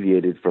that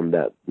deviated from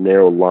that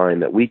narrow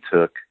line that we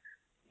took,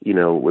 it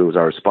was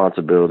our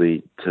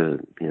responsibility to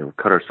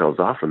cut ourselves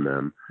off from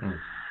them. Mm.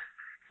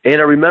 And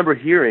I remember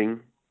hearing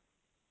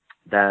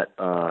that,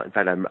 in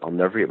fact, I'll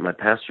never forget, my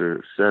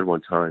pastor said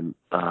one time,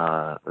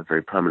 a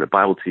very prominent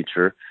Bible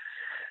teacher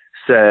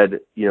said,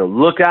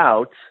 look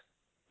out,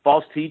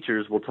 false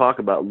teachers will talk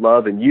about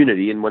love and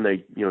unity. And when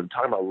they,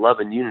 talk about love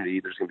and unity,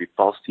 there's going to be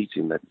false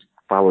teaching that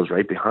follows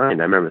right behind.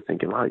 I remember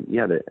thinking, well,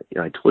 yeah,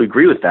 I totally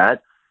agree with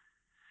that.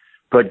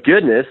 But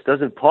goodness,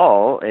 doesn't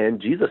Paul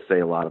and Jesus say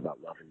a lot about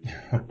love and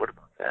unity? What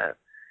about that?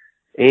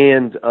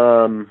 And,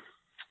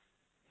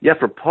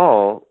 for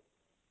Paul,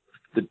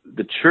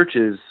 the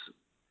churches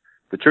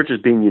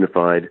being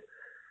unified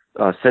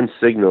sends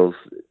signals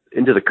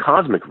into the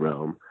cosmic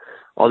realm.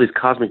 All these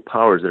cosmic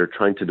powers that are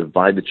trying to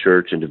divide the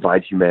church and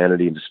divide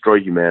humanity and destroy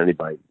humanity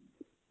by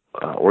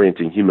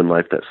orienting human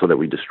life so that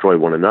we destroy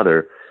one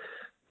another.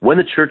 When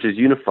the church is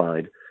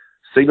unified,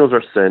 signals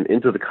are sent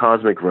into the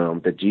cosmic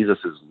realm that Jesus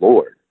is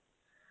Lord.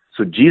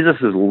 So Jesus'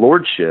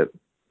 lordship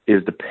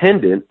is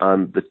dependent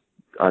on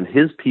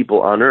his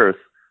people on earth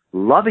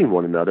loving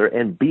one another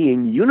and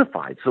being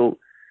unified. So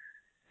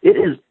it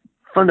is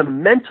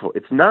fundamental.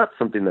 It's not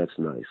something that's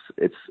nice.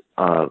 It's,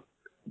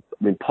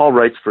 Paul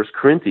writes 1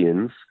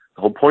 Corinthians.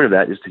 The whole point of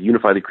that is to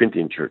unify the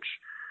Corinthian church.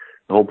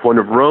 The whole point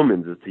of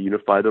Romans is to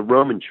unify the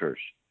Roman church.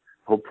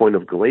 The whole point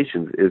of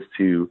Galatians is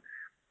to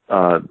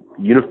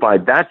unify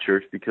that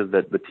church, because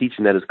the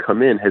teaching that has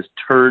come in has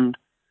turned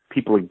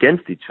people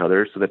against each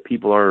other so that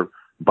people are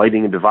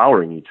biting and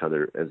devouring each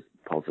other, as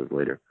Paul says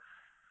later.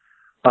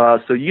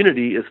 So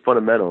unity is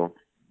fundamental,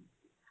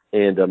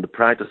 and the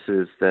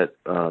practices that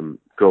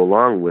go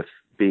along with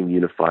being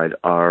unified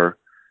are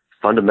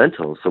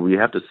fundamental. So we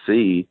have to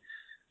see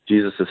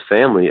Jesus'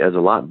 family as a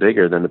lot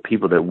bigger than the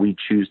people that we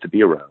choose to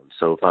be around.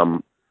 So if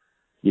I'm,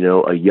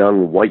 a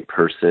young white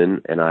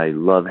person and I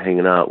love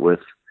hanging out with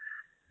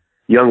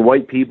young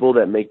white people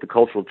that make the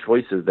cultural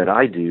choices that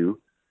I do,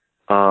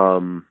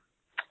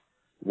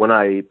 when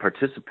I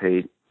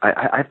participate,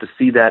 I have to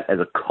see that as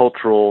a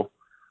cultural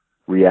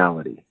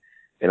reality.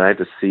 And I have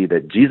to see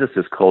that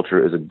Jesus'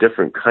 culture is a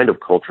different kind of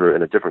culture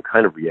and a different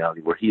kind of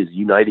reality, where he is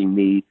uniting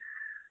me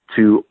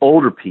to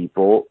older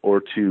people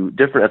or to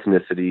different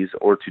ethnicities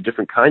or to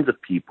different kinds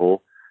of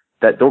people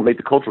that don't make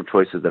the cultural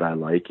choices that I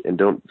like and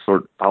don't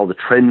sort of follow the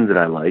trends that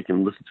I like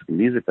and listen to the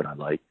music that I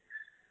like.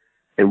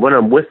 And when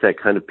I'm with that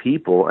kind of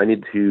people, I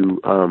need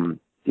to,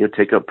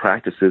 take up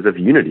practices of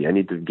unity. I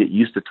need to get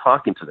used to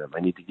talking to them. I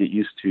need to get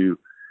used to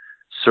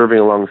serving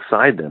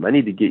alongside them. I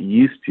need to get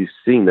used to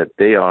seeing that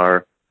they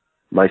are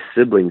my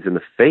siblings in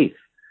the faith.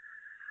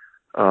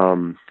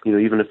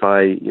 Even if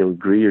I,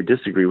 agree or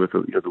disagree with,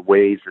 the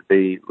ways that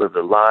they live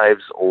their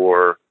lives,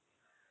 or,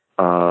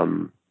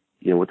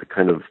 with the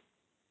kind of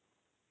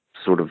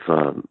sort of,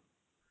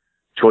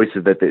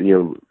 choices that they,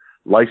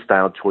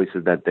 lifestyle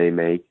choices that they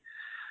make.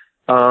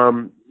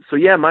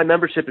 My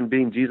membership in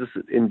being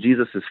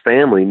Jesus's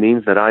family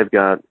means that I've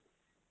got,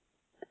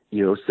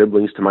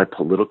 siblings to my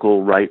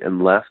political right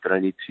and left that I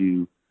need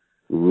to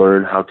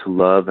learn how to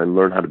love and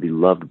learn how to be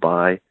loved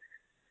by.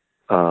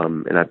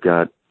 And I've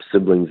got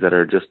siblings that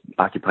are just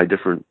occupy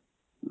different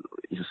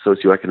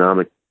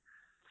socioeconomic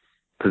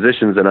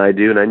positions than I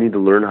do, and I need to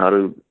learn how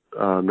to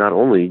not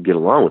only get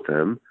along with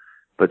them,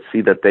 but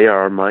see that they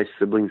are my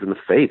siblings in the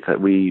faith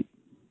that we,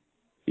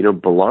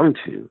 belong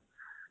to.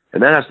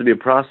 And that has to be a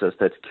process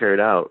that's carried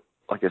out,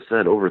 like I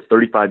said, over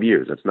 35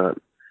 years.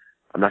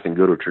 I'm not going to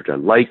go to a church I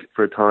like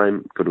for a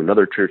time, go to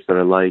another church that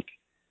I like.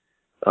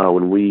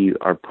 When we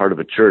are part of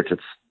a church,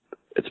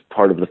 it's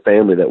part of the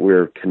family that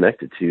we're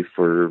connected to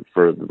for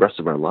the rest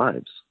of our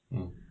lives.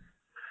 Mm.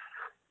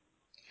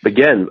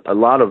 Again, a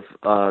lot of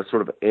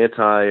sort of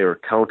anti or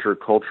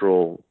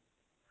counter-cultural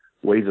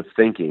ways of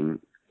thinking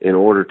in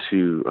order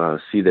to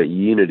see that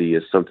unity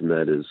is something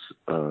that is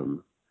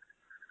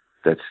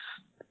that's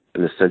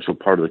an essential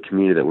part of the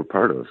community that we're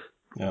part of.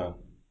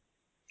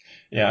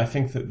 Yeah, I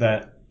think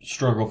that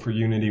struggle for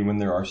unity when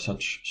there are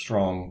such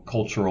strong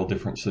cultural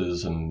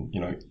differences and,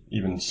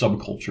 even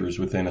subcultures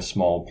within a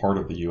small part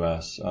of the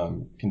U.S.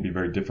 Can be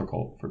very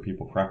difficult for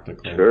people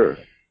practically. Sure.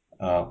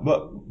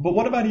 But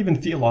what about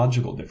even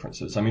theological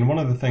differences? I mean, one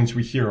of the things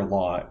we hear a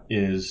lot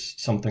is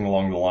something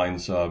along the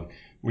lines of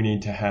we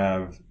need to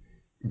have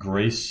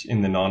grace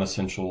in the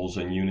non-essentials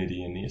and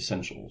unity in the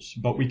essentials,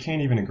 but we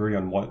can't even agree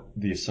on what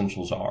the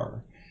essentials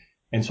are.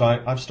 And so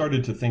I've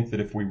started to think that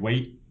if we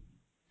wait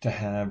to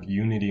have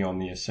unity on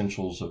the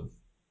essentials of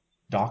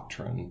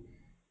doctrine,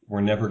 we're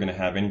never going to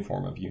have any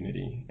form of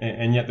unity.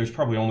 And yet there's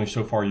probably only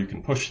so far you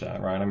can push that,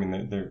 right? I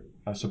mean,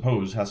 I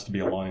suppose, has to be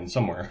a line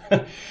somewhere.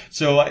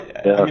 So, I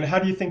Yeah. mean, how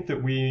do you think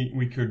that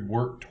we could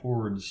work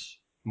towards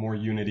more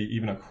unity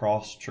even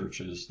across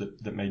churches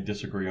that may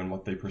disagree on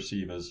what they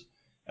perceive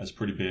as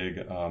pretty big?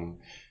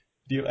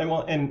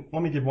 And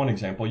let me give one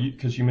example,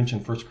 because you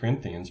mentioned First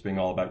Corinthians being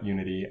all about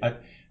unity.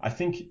 I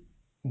think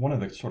one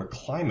of the sort of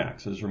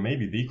climaxes, or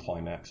maybe the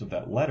climax of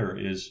that letter,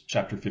 is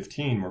chapter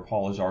 15, where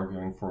Paul is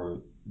arguing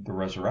for the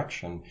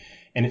resurrection.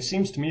 And it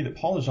seems to me that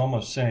Paul is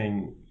almost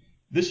saying,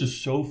 this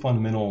is so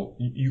fundamental,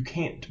 you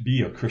can't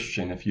be a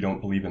Christian if you don't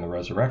believe in the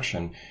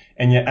resurrection.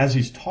 And yet, as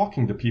he's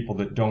talking to people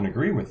that don't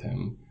agree with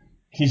him,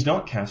 he's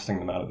not casting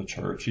them out of the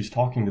church. He's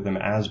talking to them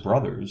as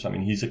brothers. I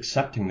mean, he's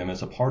accepting them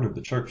as a part of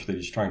the church that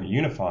he's trying to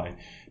unify,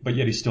 but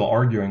yet he's still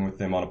arguing with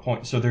them on a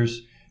point. So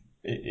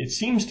it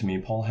seems to me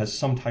Paul has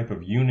some type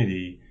of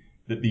unity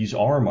that these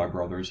are my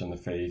brothers in the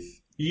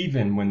faith,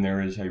 even when there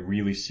is a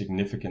really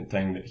significant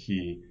thing that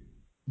he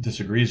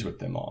disagrees with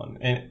them on.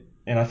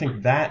 And I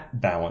think that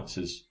balance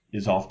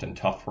is often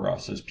tough for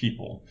us as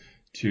people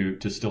to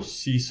still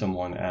see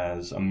someone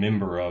as a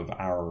member of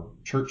our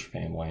church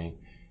family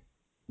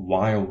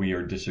while we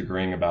are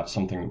disagreeing about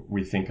something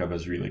we think of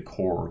as really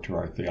core to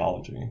our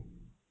theology.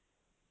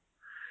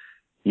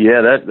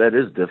 Yeah, that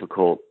is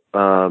difficult.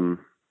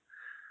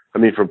 I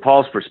mean, from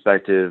Paul's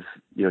perspective,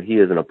 you know, he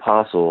is an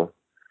apostle,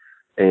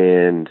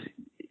 and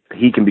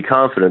he can be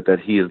confident that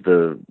he is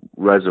the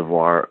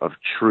reservoir of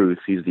truth.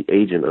 He's the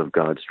agent of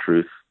God's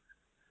truth.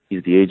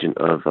 He's the agent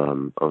of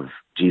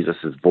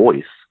Jesus's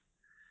voice.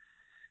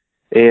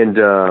 And,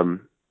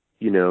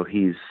 you know,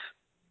 he's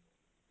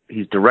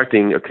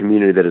directing a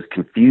community that is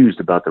confused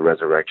about the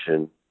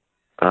resurrection.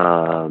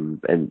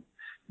 And,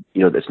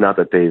 you know, it's not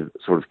that they've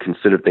sort of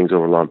considered things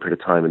over a long period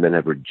of time and then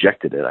have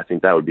rejected it. I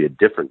think that would be a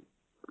different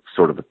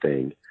sort of a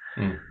thing.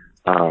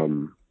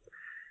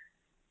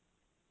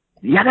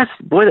 Yeah,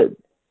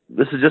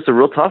 this is just a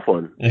real tough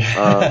one.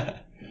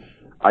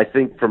 I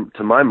think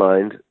to my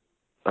mind,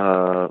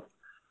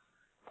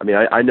 I mean,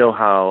 I know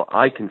how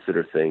I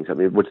consider things. I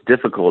mean, what's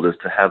difficult is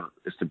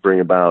to bring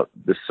about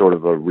this sort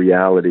of a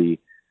reality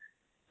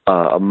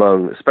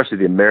among, especially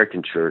the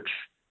American church,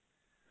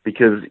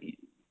 because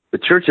the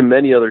church in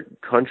many other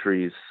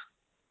countries,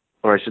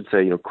 or I should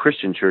say, you know,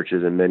 Christian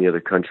churches in many other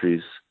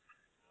countries,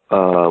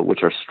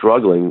 which are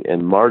struggling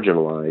and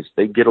marginalized,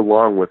 they get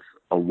along with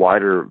a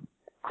wider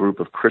group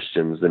of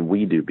Christians than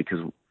we do, because,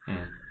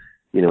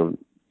 you know,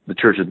 the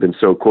church has been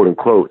so quote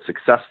unquote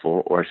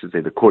successful, or I should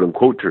say the quote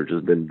unquote church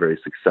has been very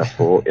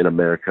successful in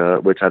America,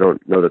 which I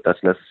don't know that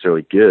that's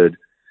necessarily good.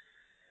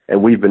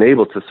 And we've been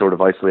able to sort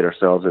of isolate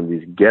ourselves in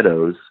these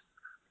ghettos.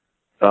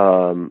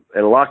 And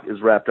a lot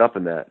is wrapped up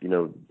in that, you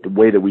know, the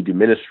way that we do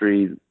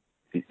ministry.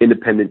 The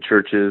independent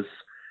churches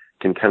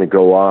can kind of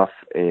go off,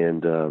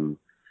 and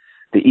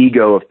the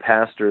ego of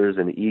pastors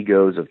and the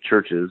egos of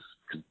churches,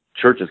 'cause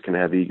churches can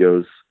have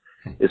egos,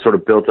 is sort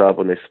of built up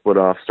when they split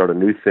off, start a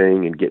new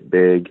thing, and get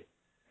big.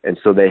 And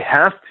so they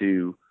have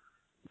to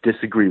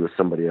disagree with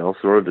somebody else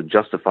in order to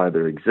justify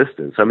their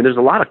existence. I mean, there's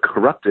a lot of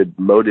corrupted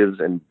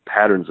motives and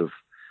patterns of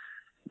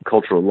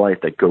cultural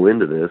life that go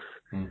into this.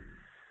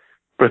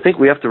 But I think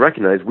we have to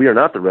recognize we are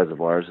not the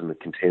reservoirs and the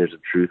containers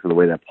of truth in the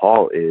way that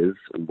Paul is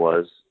and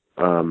was.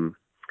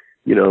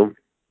 You know,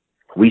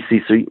 we see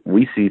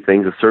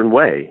things a certain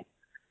way,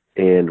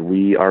 and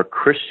we are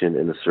Christian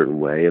in a certain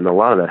way, and a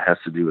lot of that has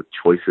to do with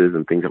choices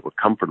and things that we're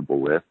comfortable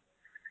with.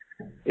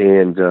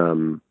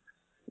 And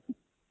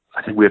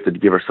I think we have to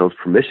give ourselves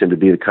permission to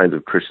be the kinds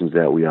of Christians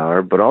that we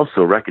are, but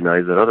also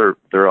recognize that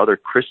there are other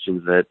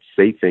Christians that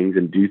say things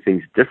and do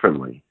things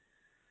differently,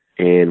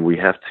 and we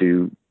have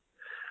to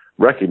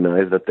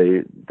recognize that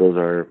those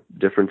are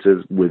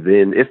differences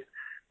within.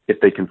 If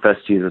they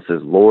confess Jesus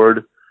as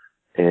Lord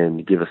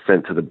and give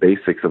assent to the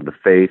basics of the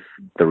faith,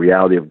 the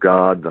reality of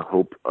God, the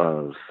hope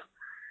of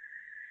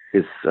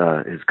His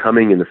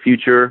coming in the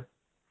future,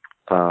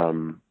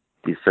 the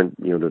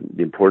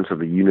importance of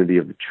the unity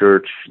of the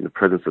church and the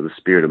presence of the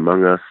Spirit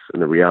among us,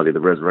 and the reality of the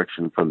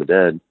resurrection from the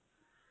dead.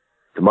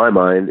 To my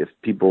mind, if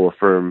people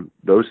affirm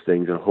those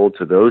things and hold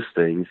to those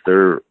things,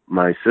 they're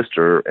my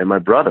sister and my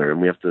brother, and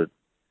we have to,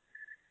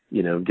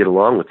 you know, get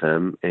along with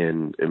them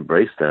and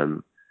embrace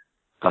them.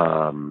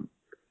 And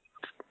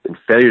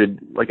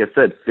like I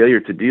said, failure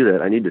to do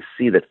that, I need to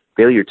see that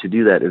failure to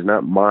do that is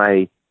not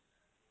my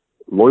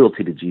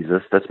loyalty to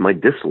Jesus, that's my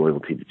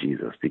disloyalty to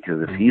Jesus.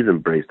 Because if He's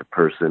embraced a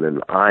person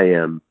and I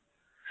am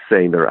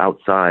saying they're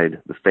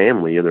outside the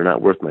family and they're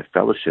not worth my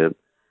fellowship,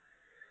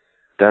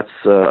 that's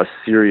a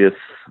serious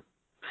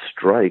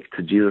strike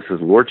to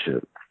Jesus's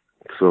lordship.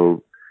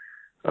 So,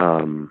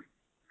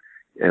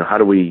 how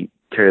do we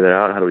carry that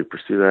out? How do we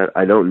pursue that?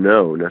 I don't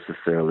know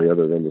necessarily,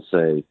 other than to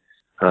say,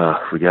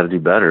 we got to do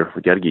better.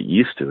 We got to get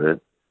used to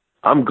it.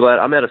 I'm glad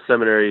I'm at a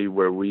seminary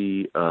where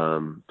we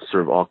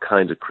serve all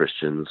kinds of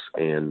Christians,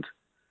 and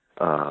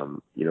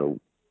I'm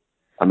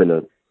in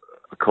a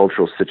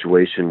cultural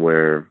situation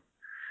where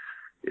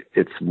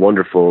it's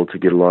wonderful to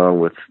get along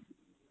with,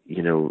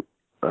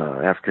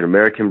 African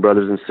American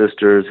brothers and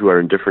sisters who are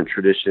in different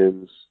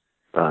traditions,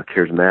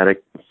 charismatic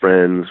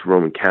friends,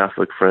 Roman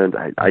Catholic friends.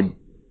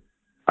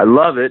 I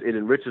love it. It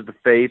enriches the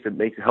faith.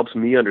 It helps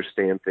me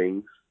understand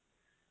things.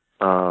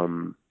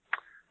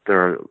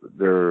 There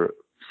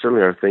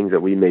certainly are things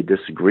that we may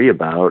disagree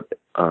about,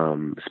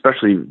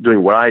 especially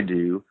doing what I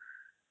do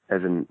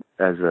as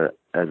a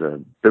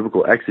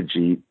biblical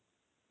exegete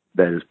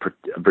that is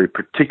a very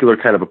particular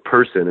kind of a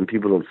person, and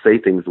people don't say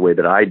things the way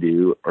that I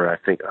do, or I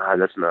think,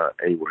 that's not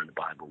anywhere in the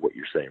Bible what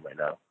you're saying right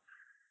now.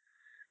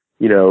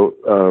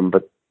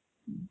 But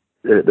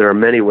there are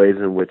many ways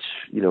in which,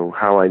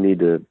 how I need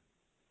to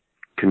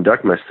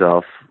conduct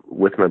myself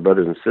with my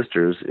brothers and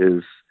sisters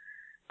is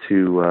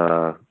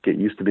to get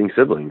used to being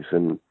siblings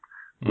and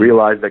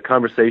realize that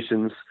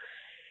conversations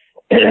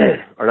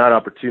are not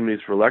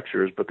opportunities for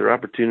lectures, but they're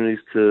opportunities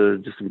to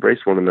just embrace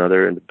one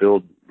another and to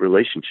build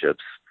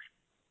relationships.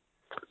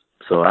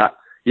 So I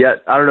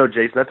don't know,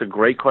 Jason, that's a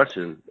great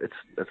question.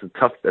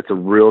 That's a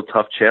real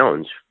tough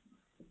challenge.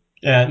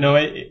 Yeah, no,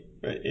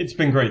 it's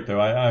been great though.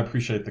 I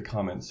appreciate the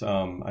comments.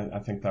 I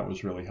think that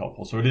was really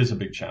helpful. So it is a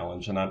big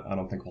challenge, and I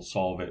don't think we'll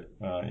solve it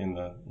in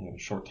the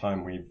short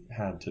time we've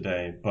had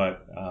today.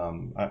 But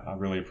I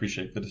really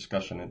appreciate the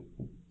discussion. It's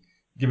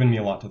given me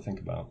a lot to think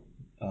about.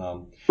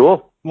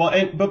 Cool. Well,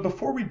 but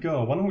before we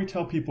go, why don't we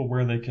tell people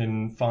where they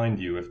can find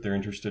you if they're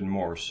interested in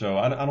more? So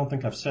I don't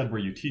think I've said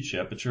where you teach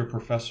yet, but you're a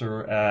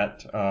professor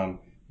at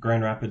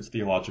Grand Rapids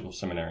Theological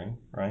Seminary,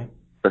 right?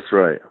 That's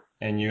right.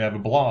 And you have a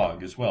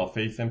blog as well,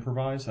 Faith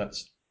Improvise.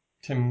 That's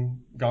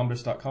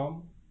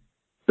timgombis.com?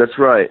 That's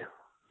right.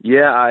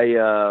 Yeah,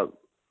 I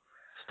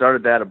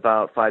started that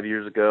about 5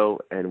 years ago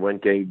and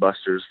went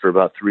gangbusters for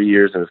about 3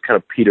 years, and it's kind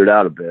of petered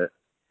out a bit,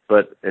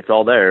 but it's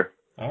all there.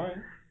 All right.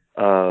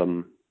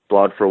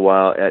 Blogged for a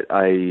while.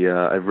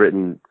 I've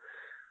written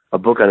a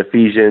book on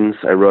Ephesians.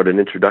 I wrote an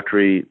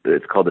introductory,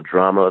 it's called The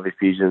Drama of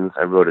Ephesians.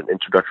 I wrote an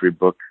introductory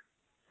book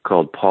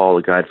called Paul,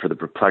 A Guide for the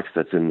Perplexed.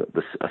 That's in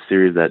a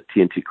series that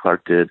T.N.T.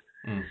 Clark did.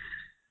 And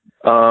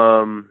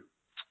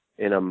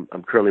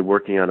I'm currently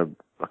working on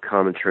a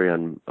commentary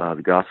on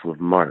the Gospel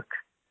of Mark.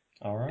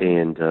 All right.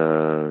 And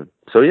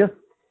so yeah,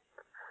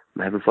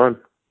 I'm having fun.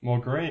 Well,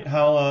 great.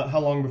 How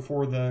long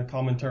before the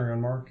commentary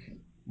on Mark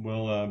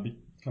will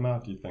come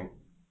out, do you think?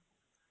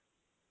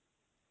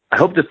 I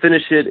hope to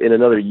finish it in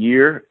another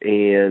year,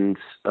 and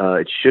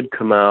it should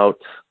come out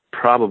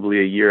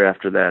probably a year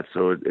after that.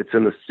 So it's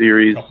in the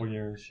series couple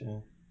years, yeah.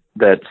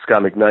 that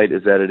Scott McKnight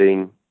is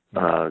editing,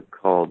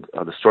 called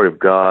The Story of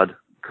God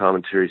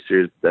commentary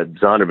series that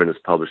Zondervan is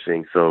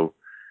publishing. So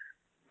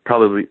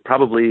probably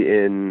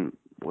in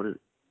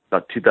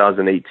about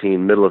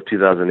 2018, middle of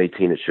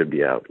 2018, it should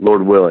be out.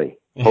 Lord willing,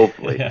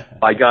 hopefully, yeah.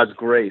 By God's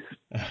grace,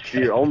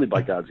 Okay. only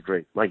by God's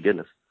grace. My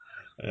goodness.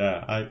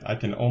 Yeah, I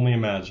can only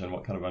imagine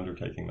what kind of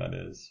undertaking that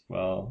is.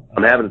 Well,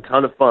 I'm having a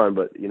ton of fun,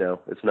 but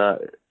it's not.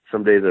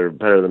 Some days are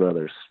better than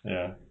others.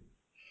 Yeah.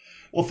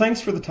 Well, thanks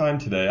for the time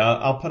today.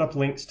 I'll put up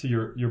links to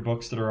your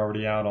books that are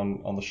already out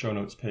on the show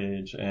notes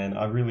page, and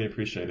I really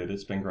appreciate it.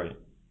 It's been great.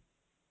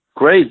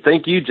 Great.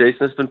 Thank you,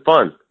 Jason. It's been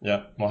fun.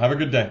 Yeah. Well, have a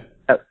good day.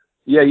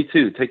 Yeah, you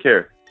too. Take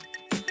care.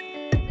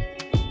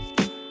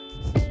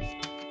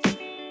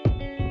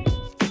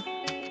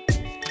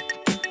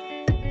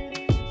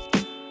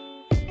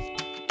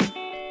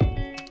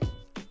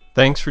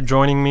 Thanks for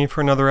joining me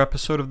for another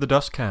episode of the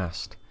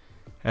Dustcast.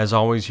 As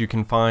always, you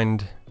can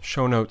find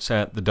show notes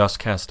at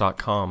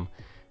thedustcast.com.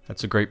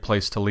 That's a great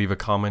place to leave a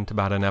comment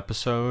about an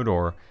episode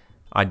or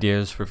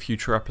ideas for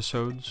future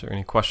episodes or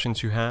any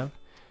questions you have.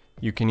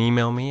 You can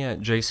email me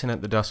at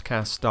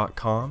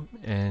jason@thedustcast.com,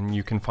 and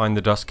you can find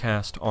the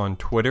Dustcast on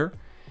Twitter,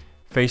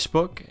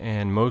 Facebook,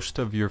 and most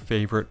of your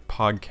favorite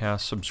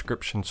podcast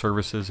subscription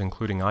services,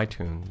 including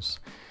iTunes.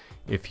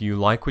 If you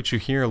like what you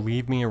hear,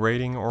 leave me a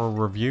rating or a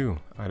review.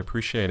 I'd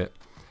appreciate it.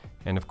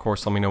 And of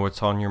course, let me know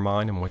what's on your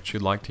mind and what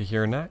you'd like to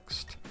hear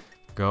next.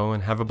 Go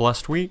and have a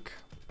blessed week.